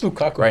with that. What's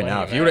Lukaku Right money,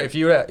 now, man? if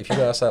you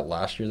asked that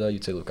last year though,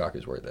 you'd say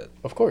Lukaku's worth it.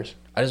 Of course.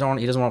 I just don't.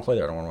 He doesn't want to play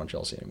there. I don't want to run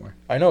Chelsea anymore.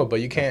 I know, but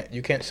you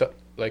can't sell,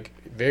 like,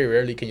 very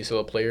rarely can you sell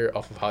a player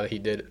off of how he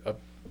did a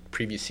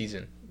previous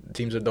season.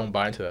 Teams that don't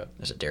buy into that.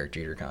 There's a Derek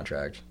Jeter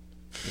contract.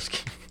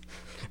 Just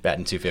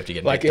batting 250,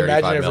 getting Like, paid 35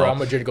 imagine if mil. Real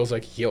Madrid goes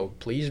like, "Yo,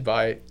 please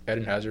buy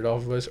Eden Hazard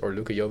off of us, or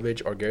Luka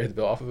Jovic, or Gareth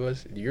Bale off of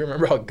us." Do you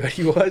remember how good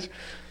he was?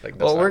 Like,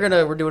 that's Well,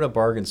 not- we're doing a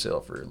bargain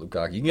sale for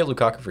Lukaku. You can get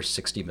Lukaku for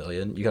 60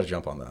 million. You got to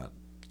jump on that.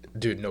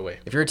 dude, no way.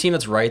 If you're a team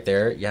that's right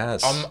there,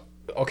 yes.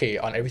 Okay,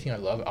 on everything I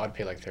love, I'd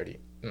pay like 30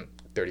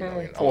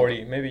 million.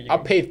 40, maybe. I'll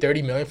pay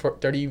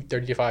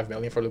 35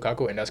 million for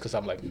Lukaku, and that's because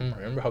I'm like,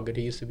 remember how good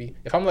he used to be?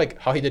 If I'm like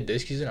how he did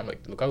this season, I'm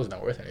like, Lukaku's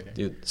not worth anything.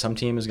 Dude, some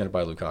team is going to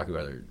buy Lukaku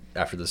either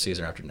after this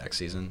season or after next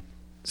season.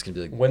 It's going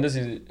to be like, When does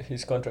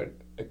his contract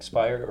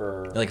expire?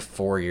 Or like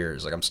 4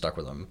 years. Like, I'm stuck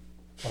with him.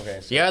 okay,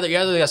 so He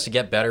either has to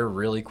get better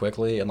really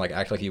quickly and like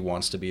act like he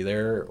wants to be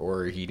there,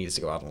 or he needs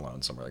to go out on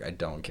loan somewhere. Like, I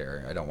don't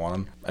care. I don't want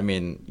him. I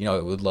mean, I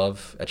would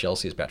love at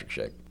Chelsea is Patrick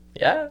Schick.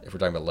 yeah, If we're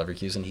talking about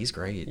Leverkusen, he's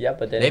great. yeah,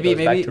 but then Maybe it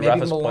goes back to maybe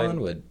Rafa's Milan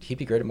point. would. He'd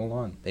be great at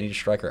Milan. They need a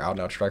striker, out and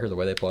out striker, the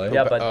way they play.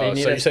 Yeah, but they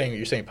need so a-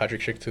 you're saying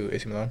Patrick Schick to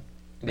AC Milan?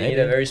 They need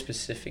a very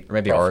specific Or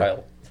maybe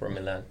profile for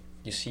Milan.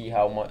 You see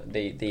how much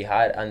they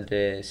had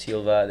Andre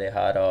Silva, they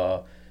had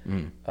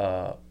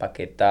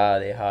Paqueta,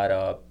 they had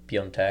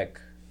Piontek,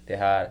 they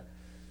had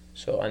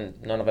and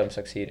none of them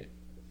succeeded.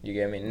 You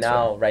get me?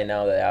 Now, right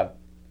now they have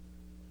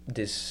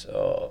this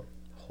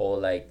whole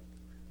like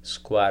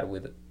squad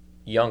with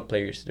young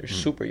players. They're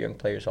super young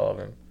players, all of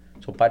them.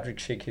 So Patrick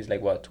Schick, he's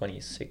like what,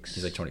 26?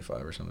 He's like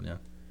 25 or something, yeah.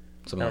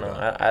 I Something don't know.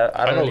 like that.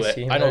 I don't really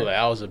see him. I know there.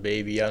 Leao's a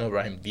baby. I know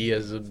Raheem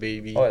Diaz is a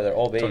baby. Oh, they're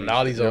all babies.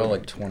 Tonali's They're a all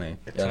like 20.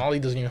 Yeah. Tonali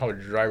doesn't even have a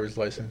driver's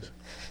license.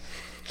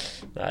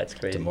 Nah, it's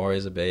crazy.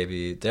 Demore's a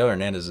baby. Dale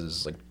Hernandez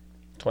is like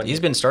 20. he's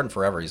been starting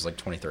forever. He's like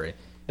 23.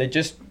 They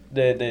just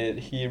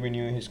he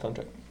renewed his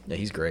contract. Yeah,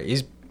 he's great.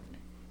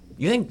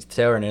 You think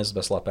Taylor Hernandez is the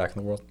best left back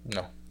in the world?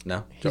 No,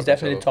 No, He's Joao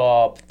definitely Cancelo.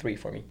 top 3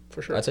 for me.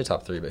 for sure. I'd say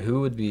top 3. But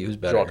who's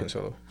better? Joao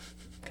Cancelo.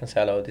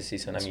 Cancelo this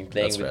season. I mean,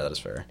 playing That's with fair. That is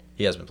fair.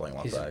 He has been playing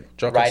left He's- back.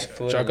 Joao Right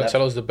foot and left-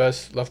 Cancelo's the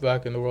best left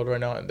back in the world right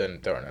now, and then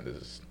Theo Hernandez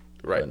is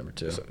right Number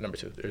 2. Number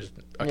 2.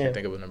 I Yeah. can't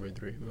think of a number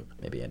 3, but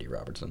Maybe Andy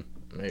Robertson.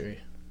 maybe.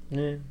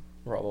 yeah,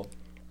 Robbo.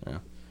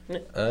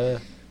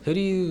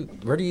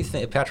 Where do you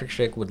think if Patrick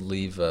Schick would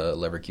leave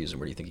Leverkusen?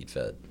 Where do you think he'd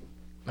fit?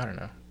 I don't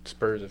know.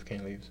 Spurs if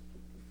Kane leaves.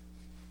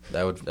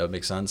 That would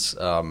make sense.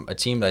 A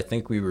team that I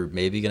think we were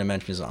maybe going to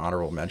mention as an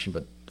honorable mention,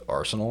 but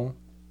Arsenal.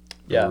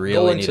 Yeah. really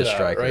Go need into a that,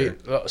 striker.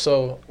 right?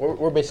 So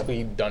we're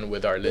basically done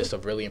with our list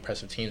of really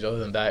impressive teams. Other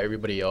than that,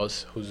 everybody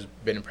else who's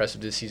been impressive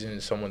this season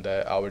is someone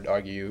that I would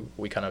argue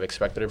we kind of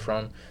expected it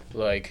from.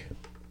 Like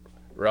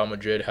Real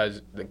Madrid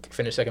has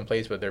finished second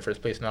place, but they're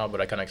first place now.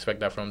 But I kind of expect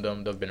that from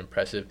them. They've been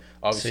impressive.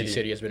 Obviously,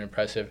 City has been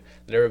impressive.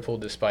 Liverpool,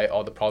 despite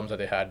all the problems that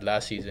they had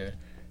last season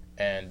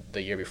and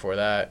the year before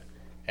that,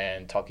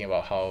 and talking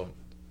about how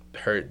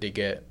hurt they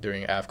get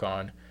during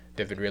AFCON,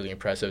 they've been really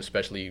impressive,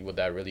 especially with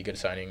that really good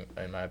signing,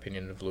 in my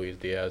opinion, of Luis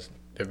Diaz.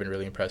 They've been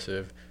really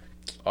impressive.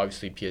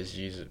 Obviously,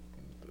 PSG's.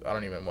 I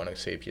don't even want to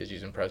say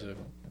PSG's impressive.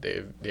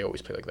 They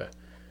always play like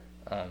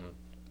that.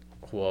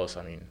 Who else?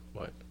 I mean,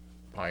 what?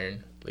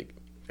 Bayern. Like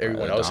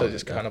everyone else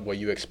is kind of what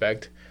you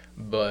expect.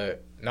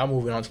 But now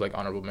moving on to like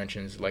honorable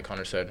mentions, like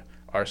Connor said,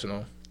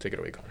 Arsenal. Take it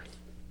away, Connor.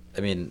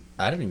 I mean,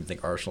 I don't even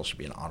think Arsenal should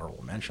be an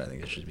honorable mention. I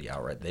think it should be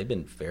outright. They've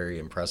been very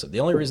impressive. The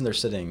only reason they're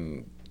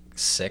sitting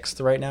 6th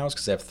right now is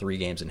because they have 3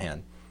 games in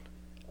hand.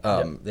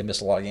 They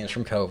missed a lot of games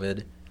from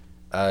COVID.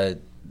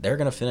 They're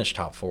going to finish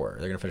top 4.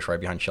 They're going to finish right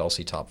behind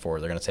Chelsea, top 4.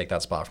 They're going to take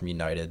that spot from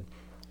United.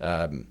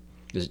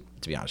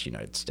 To be honest,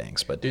 United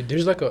stinks. But Dude,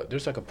 there's like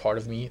a part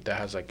of me that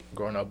has like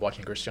grown up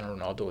watching Cristiano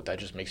Ronaldo that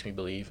just makes me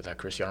believe that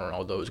Cristiano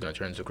Ronaldo is going to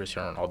turn into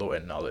Cristiano Ronaldo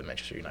and not let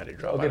Manchester United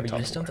drop Okay, out of but top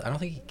I just four. don't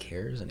think he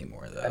cares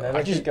anymore, though. And I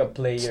don't think a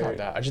player. It's not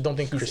that. I just don't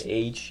think his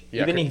age,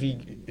 Yeah, even Chris- if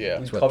he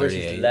He's what, covers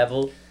his 38?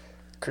 level.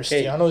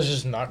 Cristiano is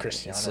just not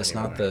Cristiano It's just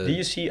anymore. not the. Do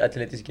you see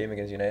Atleti's game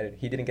against United?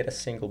 He didn't get a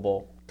single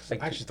ball.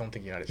 I just don't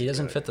think United. He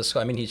doesn't fit the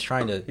squad. I mean, he's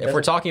trying to. If we're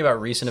doesn't- talking about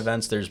recent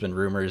events, there's been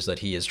rumors that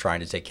he is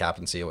trying to take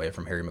captaincy away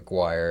from Harry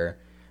Maguire.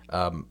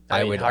 I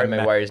mean, Harry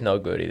Maguire is no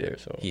good either.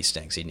 So He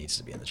stinks. He needs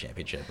to be in the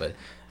championship, but.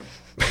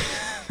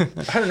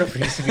 I don't know if he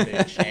needs to be in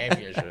the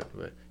championship,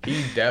 but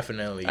he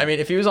definitely. I mean,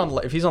 if he's on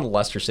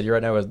Leicester City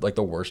right now with like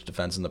the worst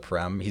defense in the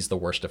Prem, he's the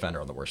worst defender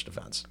on the worst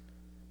defense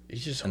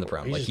he's just in the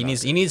Prem. he's Like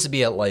just he needs to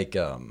be at like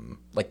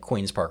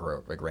Queens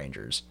Park like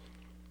Rangers.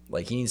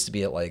 Like he needs to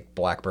be at like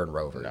Blackburn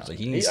Rovers. No. Like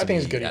he needs I to think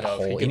be he's good at enough.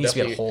 he needs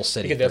to be at Hull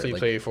City. He could definitely like,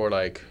 play for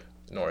like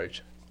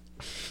Norwich.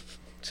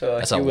 So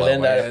That's he a will low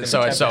end that. end.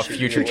 So it's a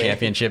future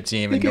championship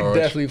team He in could Norwich.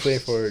 definitely play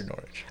for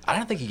Norwich. I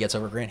don't think he gets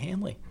over Grant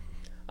Hanley.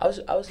 I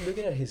was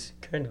looking at his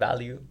current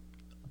value.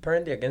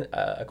 Apparently, again,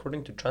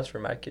 according to Transfer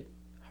Market,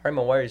 Harry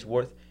Maguire is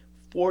worth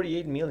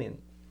 48 million.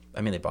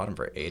 I mean, they bought him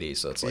for 80,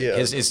 so it's like Yeah.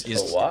 his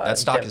So what? that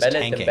stock is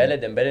tanking.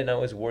 Dembele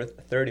now is worth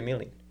 30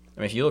 million. I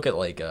mean, if you look at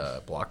like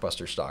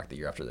Blockbuster stock the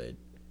year after they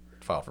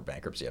filed for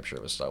bankruptcy, I'm sure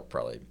it was still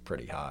probably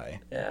pretty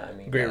high. Yeah, I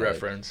mean, Great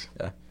reference.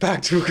 Yeah.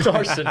 Back to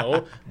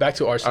Arsenal. Back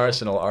to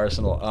Arsenal.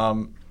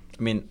 Arsenal.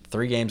 I mean,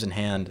 3 games in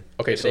hand.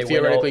 Okay, If so they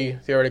win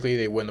theoretically,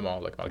 they win them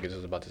all, like Marcus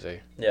was about to say.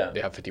 Yeah. They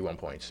have 51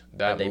 points.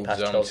 That And they moves pass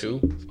them Chelsea.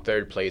 to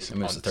third place It on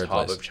moves to third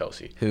top place. of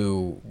Chelsea.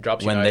 Who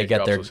Drops when United, they get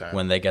drops their West Ham.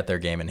 when they get their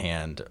game in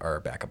hand are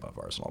back above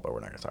Arsenal, but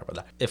we're not going to talk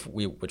about that.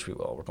 Which we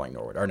will. We're playing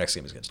Norwich. Our next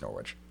game is against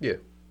Norwich. Yeah.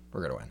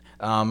 We're going to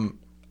win.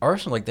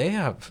 Arsenal, like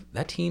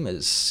that team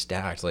is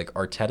stacked. Like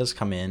Arteta's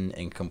come in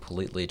and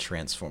completely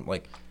transformed.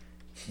 Like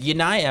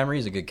Unai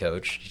Emery's a good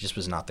coach. He just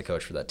was not the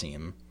coach for that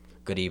team.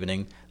 Good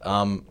evening.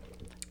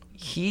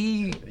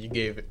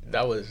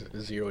 That was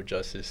zero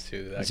justice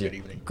to that. Good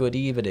evening. Good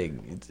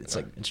evening. It's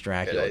like it's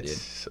Dracula, dude.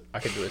 I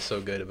could do it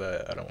so good,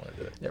 but I don't want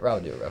to do it. Yeah,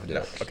 Rob, do it.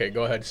 No. Okay,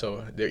 go ahead.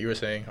 So you were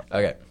saying.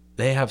 Okay,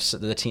 they have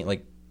the team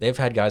like. They've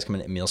had guys come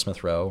in. Emile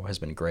Smith-Rowe has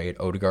been great.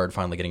 Odegaard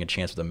finally getting a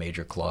chance with a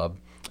major club.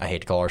 I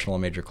hate to call Arsenal a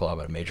major club,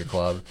 but a major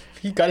club.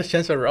 He got his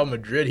chance at Real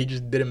Madrid. He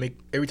just didn't make.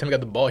 Every time he got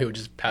the ball, he would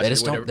just pass. They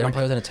don't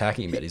play with an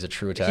attacking mid. He's a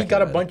true attacking He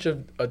got a mid. bunch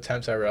of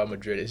attempts at Real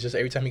Madrid. It's just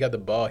every time he got the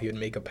ball, he would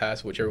make a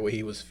pass whichever way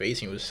he was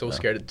facing. He was so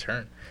scared to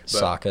turn. But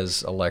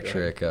Saka's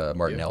electric.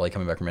 Martinelli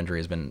coming back from injury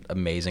has been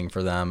amazing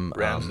for them.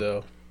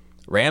 Ramsdale.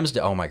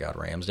 Ramsdale. Oh my God,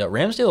 Ramsdale.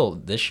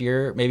 Ramsdale this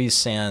year, maybe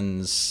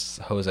sans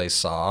Jose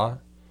Sa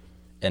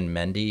and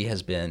Mendy,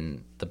 has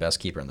been the best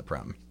keeper in the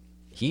Prem.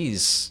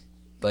 He's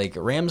like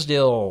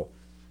Ramsdale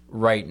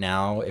right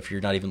now. If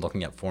you're not even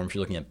looking at form, if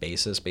you're looking at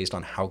basis, based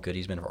on how good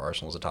he's been for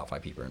Arsenal as a top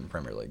 5 keeper in the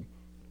Premier League.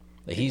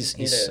 Like he's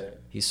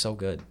so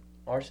good.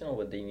 Arsenal,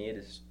 what they need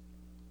is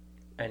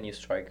a new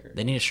striker.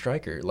 They need a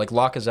striker. Like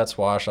Lacazette's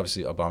washed.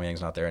 Obviously,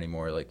 Aubameyang's not there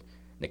anymore. Like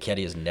Nketiah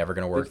is never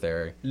going to work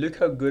there. Look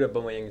how good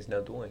Aubameyang is now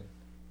doing.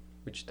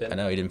 Which then I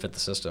know he didn't fit the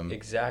system.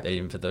 Exactly. They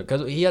didn't fit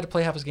because he had to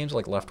play half his games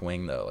like left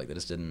wing though. Like they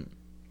just didn't.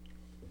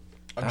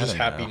 I'm I just don't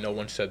happy know. no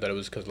one said that it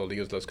was because La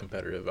Liga's less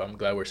competitive. I'm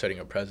glad we're setting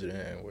a precedent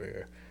and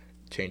we're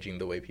changing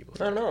the way people.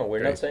 No,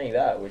 we're not saying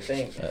that. We're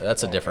saying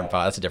That's a different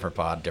pod. That's a different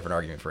pod. Different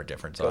argument for a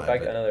different time. Go back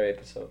but- another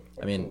episode.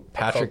 I mean, A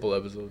Patrick. couple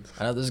episodes.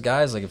 I know there's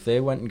guys like if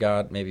they went and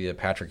got maybe a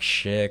Patrick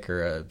Schick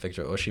or a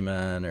Victor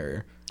Osimhen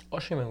or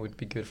Osimhen would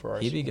be good for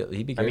Arsenal. he'd be good.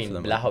 He'd be I great mean, for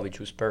them. Blahovic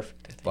was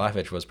perfect. I think.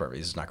 Vlahovic was perfect.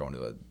 He's just not going to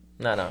the.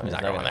 No, He's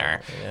not going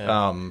there. Yeah.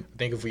 I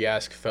think if we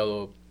ask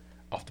fellow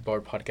Off the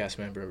Board podcast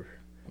member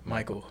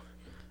Michael,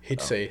 he'd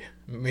say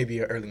maybe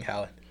a Erling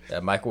Haaland.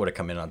 Michael would have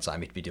come in on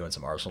time. He'd be doing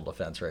some Arsenal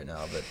defense right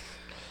now, but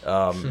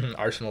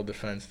Arsenal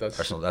defense.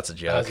 Arsenal. That's a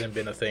joke. Hasn't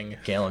been a thing.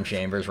 Calum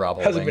Chambers, Rob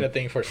Hasn't Holding. been a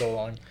thing for so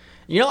long.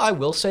 You know, I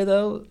will say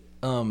though,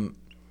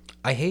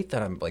 I hate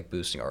that I'm like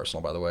boosting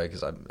Arsenal. By the way,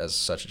 because I'm as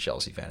such a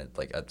Chelsea fan,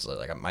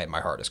 my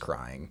heart is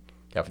crying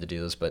having to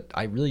do this. But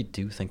I really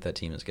do think that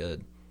team is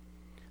good.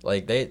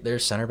 Like their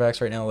center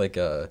backs right now, like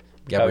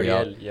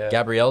Gabriel. yeah.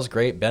 Gabriel's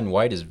great. Ben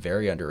White is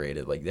very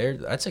underrated. Like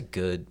that's a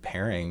good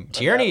pairing.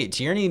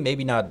 Tierney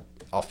maybe not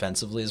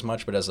offensively as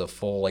much, but as a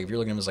full if you're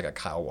looking at him as like a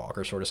Kyle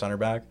Walker sort of center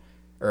back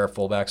or a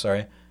fullback,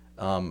 sorry,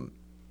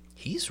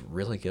 he's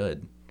really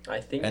good. I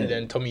think. And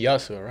then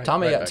Tomiyasu, right?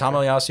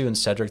 Tomiyasu and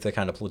Cedric, they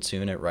kind of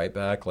platoon at right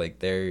back.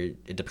 Like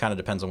it kind of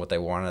depends on what they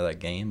want out of that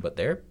game, but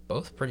they're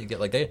both pretty good.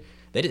 Like they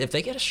if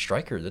they get a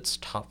striker that's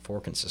top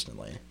 4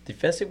 consistently,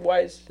 defensive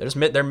wise,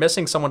 they're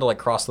missing someone to like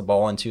cross the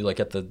ball into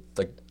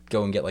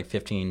go and get like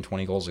 15,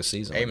 20 goals a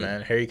season. Hey man,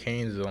 Harry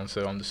Kane's on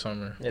sale on the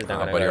summer. it's not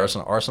gonna But matter.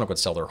 Arsenal could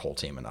sell their whole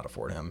team and not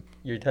afford him.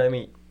 You're telling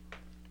me,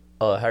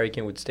 Harry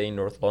Kane would stay in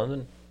North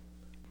London?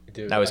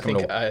 Dude, Now he's I think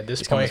coming to- at this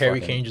he's coming point, to Harry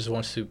fucking- Kane just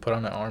wants to put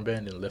on an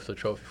armband and lift a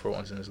trophy for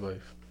once in his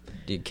life.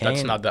 Dude, Kane,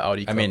 That's not the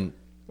Audi Cup. I mean,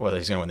 well,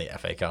 he's gonna win the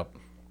FA Cup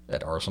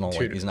at Arsenal.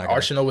 Dude, He's not gonna,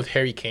 Arsenal with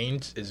Harry Kane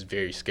is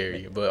very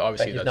scary, but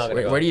obviously But he's that's. not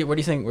gonna Where do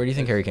you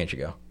think Harry Kane should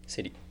go?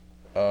 City.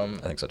 I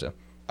think so too.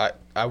 I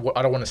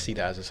don't want to see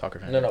that as a soccer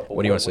fan. No. But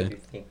What do you wanna see?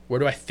 think? Where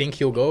do I think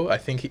he'll go? I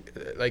think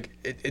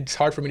it's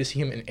hard for me to see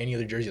him in any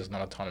other jersey. It's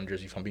not a Tottenham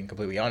jersey, if I'm being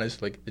completely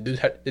honest. Like the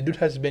dude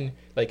has been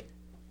like,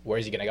 where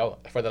is he gonna go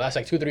for the last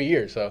 2-3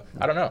 years? So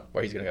I don't know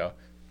where he's gonna go.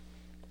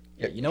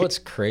 Yeah, you know what's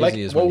crazy Like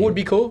is what when would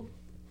be cool?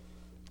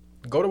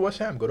 Go to West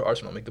Ham, go to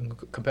Arsenal, make them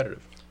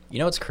competitive. You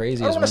know what's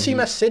crazy I don't is want when to see him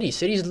at City.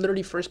 City's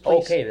literally first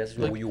place. Okay, that's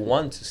what you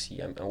want to see.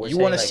 You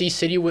want to see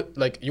City with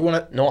you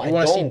want to. No, you I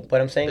wanna don't. See,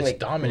 But I'm saying it's like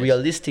dominance.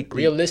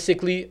 realistically.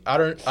 Realistically, I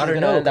don't gonna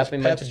know. end up 'Cause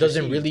in Pep Manchester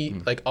doesn't City.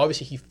 really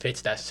obviously he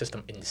fits that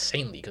system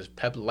insanely because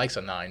Pep likes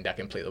a 9 that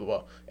can play the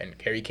ball, and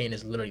Harry Kane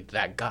is literally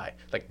that guy.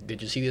 Like,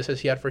 did you see the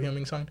assist he had for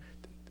Heung-min Son?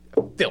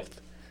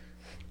 Filth.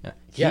 Yeah.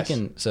 Yes.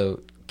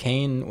 So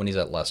Kane, when he's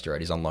at Leicester, right,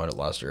 he's on loan at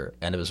Leicester,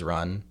 end of his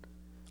run,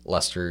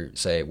 Leicester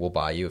say, we'll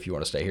buy you if you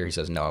want to stay here. He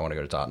says, no, I want to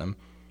go to Tottenham.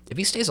 If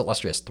he stays at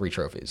Leicester, he has 3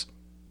 trophies.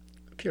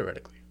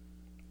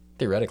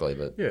 Theoretically,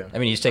 but Yeah. I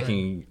mean, he's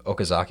taking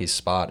Okazaki's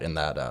spot in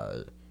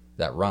that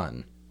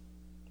run.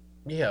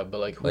 Yeah,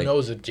 but who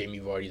knows if Jamie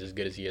Vardy's as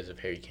good as he is if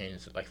Harry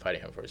Kane's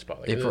fighting him for his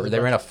spot. They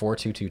ran a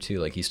 4-2-2-2.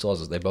 Like he still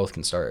has. They both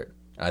can start.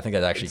 And I think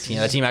that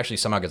team actually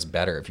somehow gets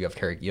better if you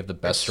have the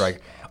best striker,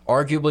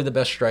 arguably the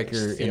best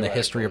striker in the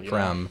history of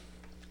Prem.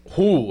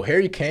 Who?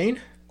 Harry Kane?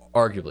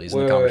 Arguably, he's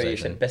in the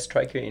conversation. Best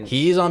striker in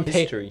He's on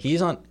history.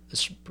 He's on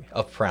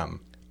of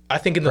Prem. I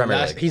think in the Premier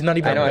last, League. he's not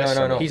even the best.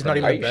 No. He's not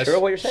even Are the you best. sure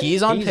what you're saying?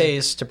 He's on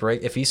pace to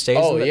break. If he stays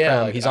in the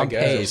Prem, he's on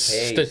pace.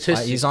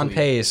 He's on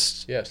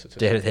pace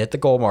to hit the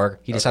goal mark.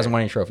 He just hasn't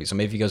won any trophies. So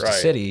maybe if he goes to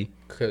City,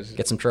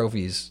 get some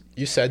trophies.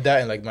 You said that,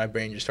 and like my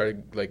brain just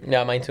started like.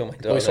 Yeah, mine too.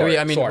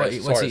 I mean,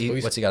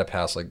 what's he got to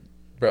pass? Like,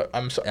 bro,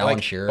 I'm sorry. Alan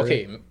Shearer.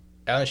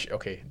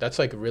 Okay, that's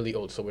like really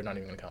old, so we're not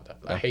even gonna count that.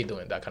 I hate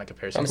doing that kind of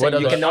comparison. I'm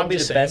saying you cannot be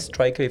the best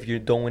striker if you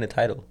don't win a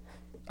title.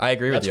 I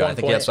agree with you. I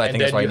think that's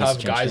why you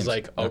have guys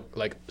like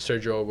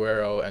Sergio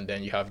Aguero, and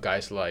then you have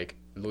guys like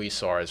Luis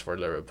Suarez for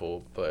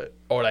Liverpool,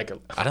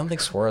 I don't think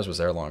Suarez was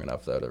there long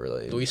enough though to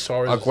really. Luis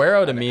Suarez,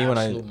 Aguero to me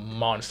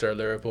monster at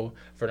Liverpool.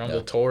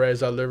 Fernando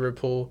Torres at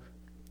Liverpool,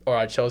 or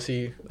at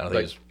Chelsea. I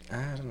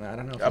don't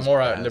know. I'm more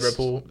at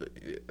Liverpool.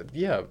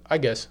 Yeah, I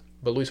guess,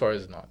 but Luis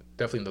Suarez is not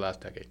definitely in the last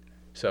decade.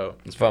 So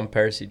it's Van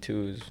Persie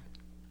too.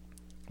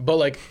 But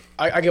like,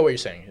 I get what you're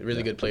saying.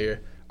 Really good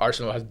player.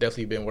 Arsenal has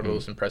definitely been one of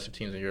those impressive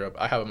teams in Europe.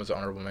 I have them as an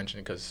honorable mention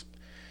because,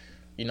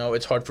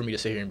 it's hard for me to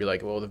sit here and be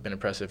like, well, they've been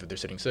impressive if they're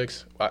sitting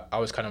 6th. I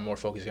was kind of more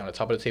focusing on the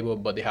top of the table,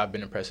 but they have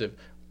been impressive.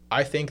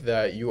 I think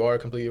that you are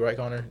completely right,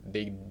 Connor.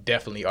 They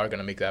definitely are going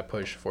to make that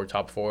push for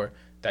top 4.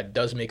 That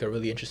does make a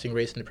really interesting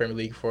race in the Premier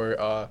League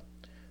for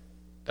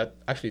that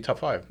actually top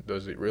 5,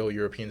 those real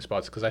European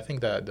spots. Because I think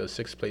that the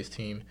 6th place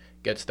team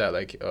gets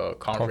that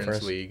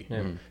conference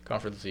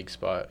league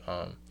spot.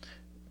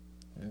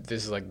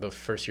 This is like the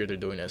first year they're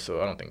doing it, so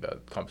I don't think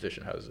that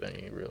competition has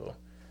any real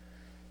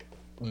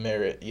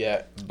merit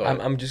yet.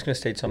 But I'm just gonna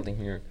state something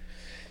here.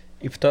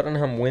 If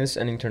Tottenham wins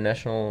an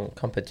international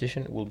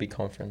competition, it will be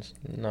conference,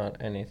 not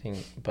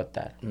anything but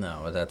that.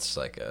 No, that's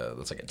like a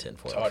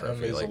tinfoil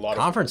trophy. Like,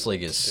 conference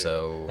league is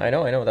so. I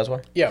know. That's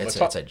why. Yeah, it's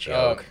a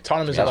joke.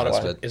 Tottenham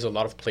is a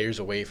lot of players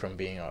away from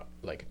being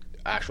like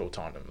actual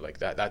Tottenham, like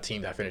that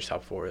team that finished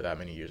top 4 that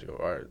many years ago,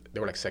 or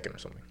they were like second or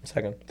something.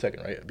 Second,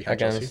 right behind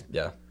Chelsea.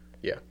 Yeah.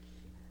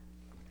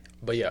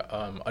 But yeah,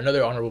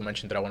 another honorable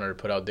mention that I wanted to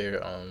put out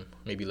there,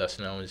 maybe less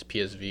known, is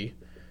PSV.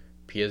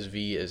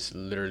 PSV is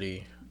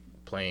literally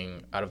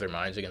playing out of their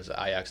minds against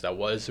the Ajax. I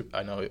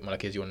know,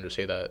 Malakiz, you wanted to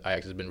say that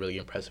Ajax has been really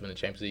impressive in the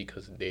Champions League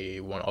because they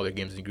won all their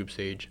games in the group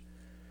stage.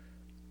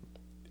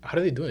 How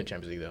do they do in the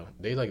Champions League, though?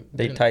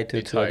 They tied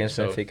 2-2 against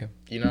Benfica.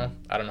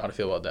 I don't know how to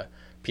feel about that.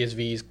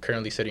 PSV is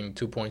currently sitting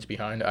 2 points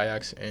behind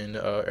Ajax in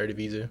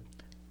Eredivisie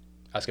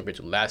as compared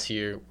to last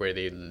year where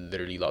they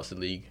literally lost the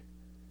league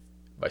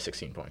by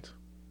 16 points.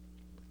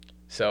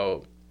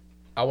 So,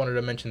 I wanted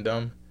to mention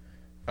them.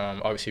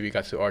 Obviously, we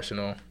got to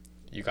Arsenal.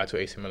 You got to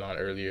AC Milan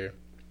earlier.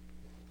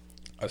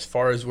 As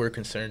far as we're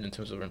concerned in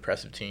terms of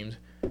impressive teams,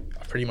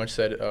 I pretty much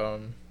said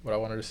what I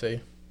wanted to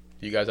say.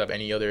 Do you guys have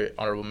any other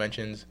honorable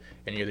mentions?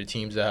 Any other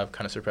teams that have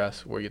kind of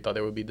surpassed where you thought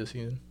they would be this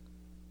season?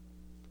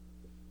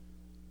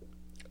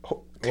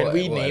 Can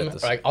we name,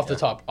 off the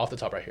top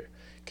right here,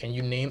 can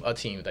you name a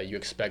team that you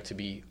expect to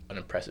be an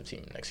impressive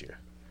team next year?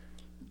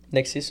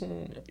 Next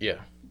season? Yeah.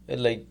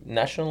 Like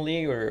National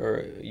League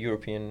or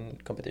European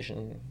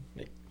competition?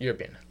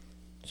 European.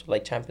 So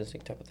like Champions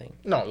League type of thing?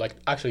 No,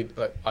 actually,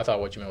 I thought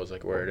what you meant was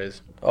like where it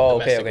is.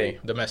 Oh, okay.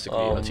 Domestically,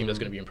 a team that's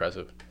going to be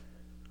impressive.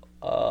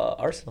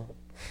 Arsenal.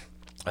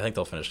 I think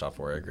they'll finish top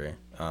 4. I agree.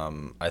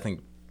 I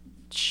think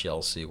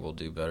Chelsea will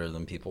do better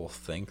than people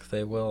think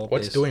they will.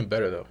 What's doing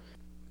better though?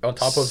 On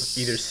top of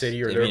either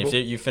City or Liverpool?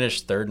 If you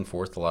finish 3rd and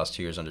 4th the last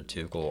 2 years under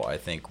Tuchel, I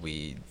think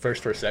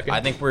first for second. I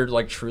think we're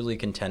like truly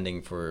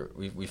contending for.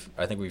 We're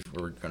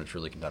going to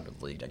truly contend for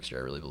the league next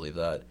year. I really believe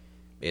that.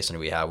 Based on who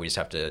we have, we just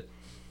have to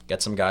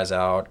get some guys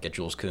out, get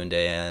Jules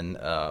Koundé in.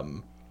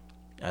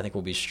 I think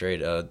we'll be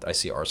straight. I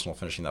see Arsenal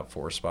finishing that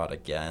 4 spot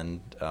again.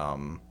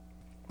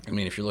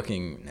 If you're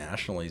looking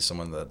nationally,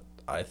 someone that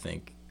I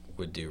think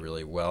would do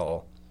really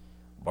well,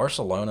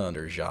 Barcelona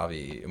under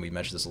Xavi, and we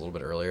mentioned this a little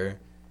bit earlier.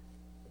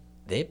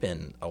 They've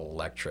been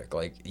electric.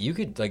 Like you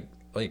could like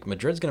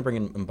Madrid's gonna bring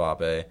in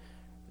Mbappe.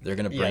 They're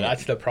gonna bring. Yeah,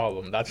 that's the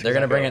problem. They're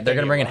gonna bring in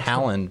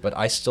Haaland, but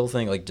I still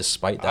think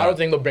despite that, I don't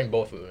think they'll bring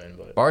both of them in.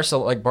 But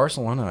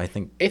Barcelona, I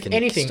think. If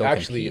anything,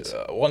 actually,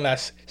 one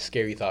last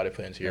scary thought to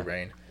put into your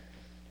brain.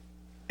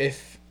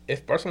 If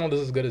Barcelona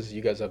does as good as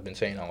you guys have been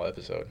saying all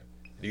episode,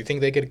 do you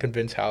think they could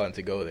convince Haaland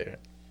to go there?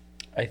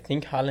 I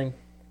think Haaland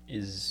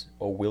is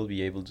or will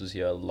be able to see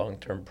a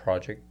long-term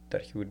project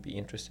that he would be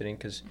interested in,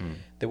 because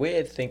the way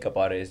I think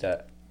about it is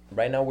that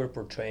right now we're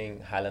portraying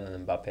Haaland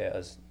and Mbappe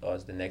as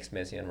the next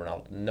Messi and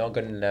Ronaldo. Not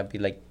gonna be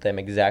like them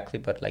exactly,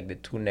 but like the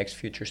 2 next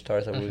future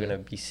stars that we're gonna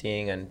be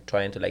seeing and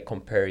trying to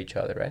compare each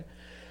other, right?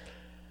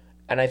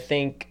 And I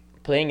think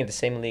playing in the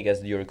same league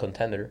as your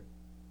contender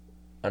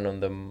and on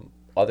the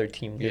other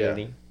team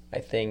literally, I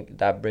think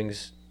that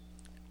brings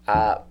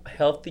a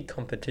healthy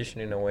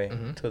competition in a way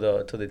to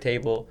the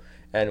table.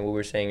 And we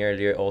were saying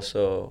earlier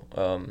also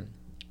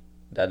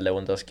that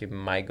Lewandowski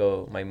might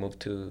move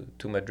to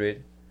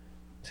Madrid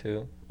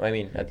too. I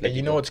mean, and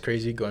you know what's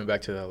crazy? Going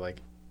back to the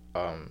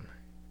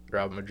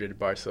Real Madrid,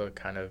 Barca,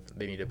 kind of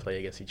they need to play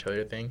against each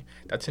other thing.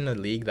 That's in a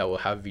league that will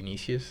have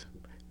Vinicius,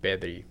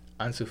 Pedri,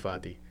 Ansu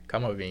Fati,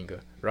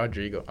 Camavinga,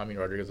 Rodrigo. I mean,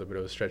 Rodrigo's a bit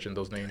of a stretch in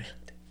those names.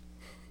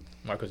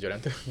 Marcos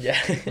Llorente. Yeah,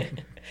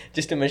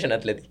 just to mention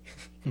Atleti.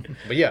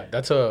 But yeah,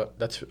 that's a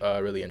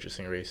really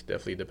interesting race.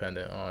 Definitely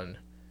dependent on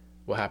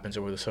what happens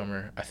over the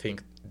summer. I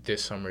think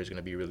this summer is going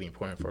to be really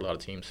important for a lot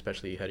of teams,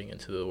 especially heading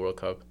into the World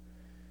Cup.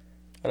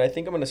 And I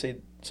think I'm going to say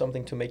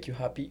something to make you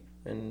happy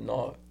and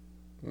not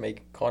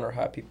make Connor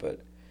happy, but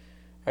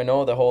I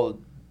know the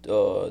whole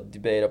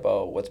debate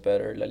about what's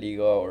better, La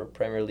Liga or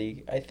Premier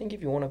League. I think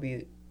if you want to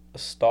be a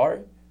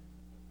star,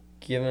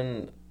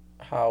 given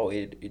how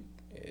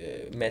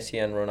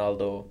Messi and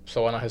Ronaldo...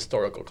 So on a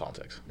historical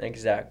context.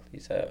 Exactly.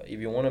 So if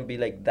you want to be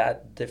like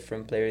that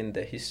different player in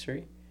the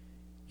history,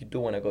 you do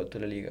want to go to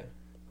La Liga.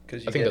 I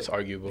think that's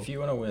arguable. If you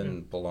want to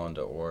win Ballon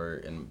d'Or,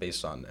 and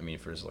based on, I mean,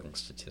 if you're just looking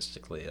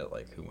statistically at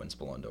like who wins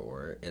Ballon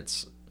d'Or,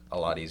 it's a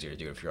lot easier to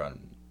do if you're on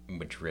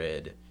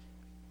Madrid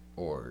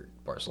or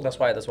Barcelona. That's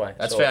why.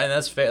 That's fair. And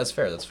that's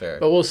fair.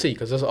 But we'll see,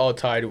 because that's all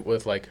tied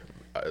with like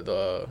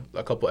a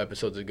couple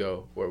episodes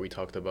ago where we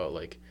talked about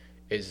like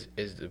is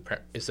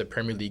the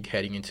Premier League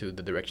heading into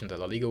the direction that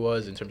La Liga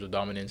was in terms of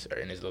dominance,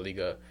 and is La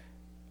Liga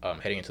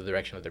heading into the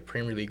direction that the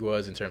Premier League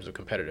was in terms of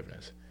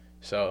competitiveness.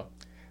 So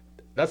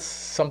that's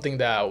something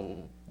that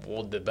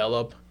will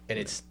develop, and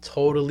it's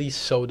totally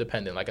so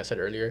dependent, like I said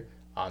earlier,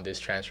 on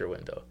this transfer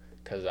window.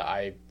 Because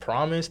I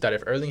promise that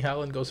if Erling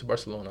Haaland goes to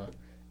Barcelona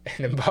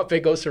and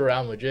Mbappe goes to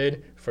Real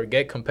Madrid,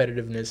 forget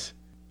competitiveness.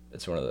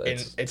 It's one of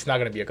the. It's not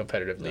going to be a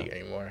competitive league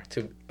anymore.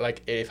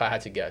 If I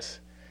had to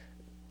guess,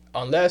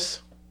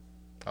 unless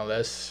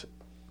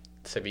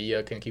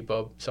Sevilla can keep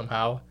up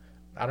somehow,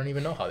 I don't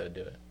even know how to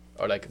do it.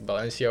 Or like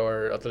Valencia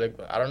or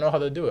Atletico, I don't know how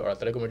to do it. Or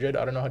Atletico Madrid,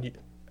 I don't know how to.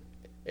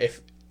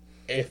 If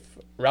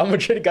Real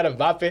Madrid got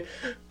Mbappe,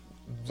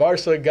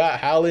 Barca got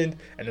Haaland,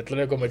 and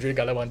Atletico Madrid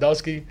got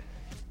Lewandowski,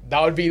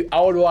 I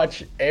would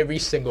watch every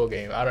single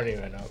game. I don't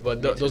even know.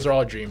 But those are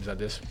all dreams at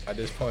this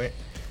point.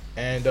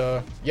 And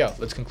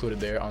let's conclude it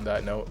there on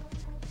that note.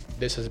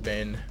 This has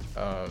been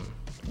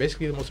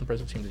basically the most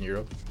impressive teams in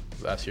Europe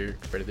last year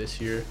compared to this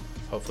year.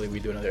 Hopefully we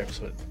do another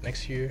episode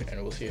next year,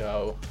 and we'll see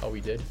how we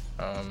did.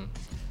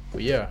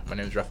 But yeah, my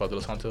name is Rafael de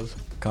los Santos.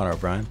 Connor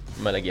O'Brien.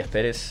 Malaguías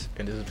Perez.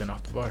 And this has been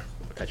Off the Bar.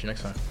 We'll catch you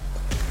next time.